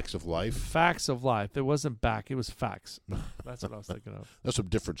 Facts of Life. Facts of Life. It wasn't back. It was facts. That's what I was thinking of. That's some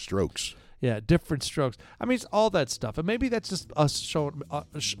Different Strokes. Yeah, Different Strokes. I mean, it's all that stuff. And maybe that's just us showing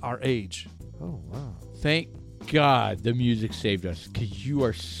our age. Oh, wow. Thank God the music saved us, because you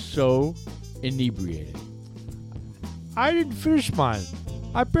are so inebriated. I didn't finish mine.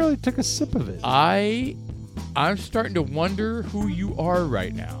 I barely took a sip of it. I'm starting to wonder who you are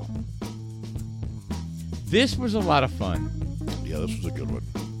right now. This was a lot of fun. Yeah, this was a good one.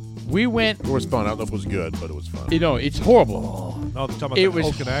 We went. It was fun. I don't know if it was good, but it was fun. It's horrible. No, they're talking about the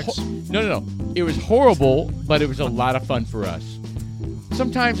Oak and X? No. It was horrible, but it was a lot of fun for us.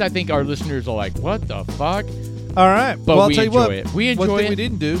 Sometimes I think our listeners are like, what the fuck? All right. But I'll we tell you enjoy what. it. We enjoy one thing it. we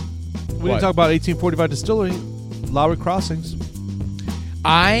didn't do. We What? didn't talk about 1845 Distillery, Lowry Crossings.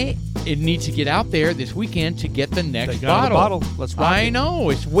 I need to get out there this weekend to get the next They got bottle. the bottle. Let's rock I it. know.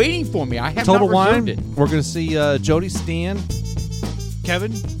 It's waiting for me. I have Total not Wine. reserved it. We're going to see Jody, Stan,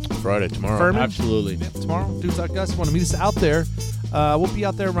 Kevin, Friday, tomorrow. Furman. Absolutely. Yep, tomorrow. Dudes like us want to meet us out there. We'll be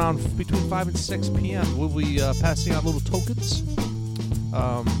out there around between 5 and 6 p.m. We'll be passing out little tokens.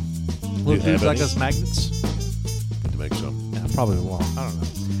 Little dudes like us magnets. To make some. Yeah, probably won't. I don't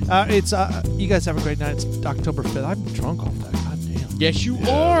know. It's you guys have a great night. It's October 5th. I'm drunk off that. God damn. Yes, you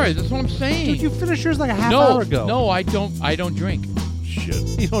are. That's what I'm saying. Dude, you finished yours like a half hour ago. No, I don't. I don't drink. Shit.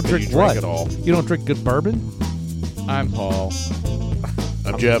 You don't Can drink you what? Drink it all. You don't drink good bourbon? I'm Paul.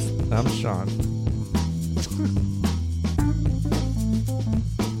 I'm Jeff. I'm Sean.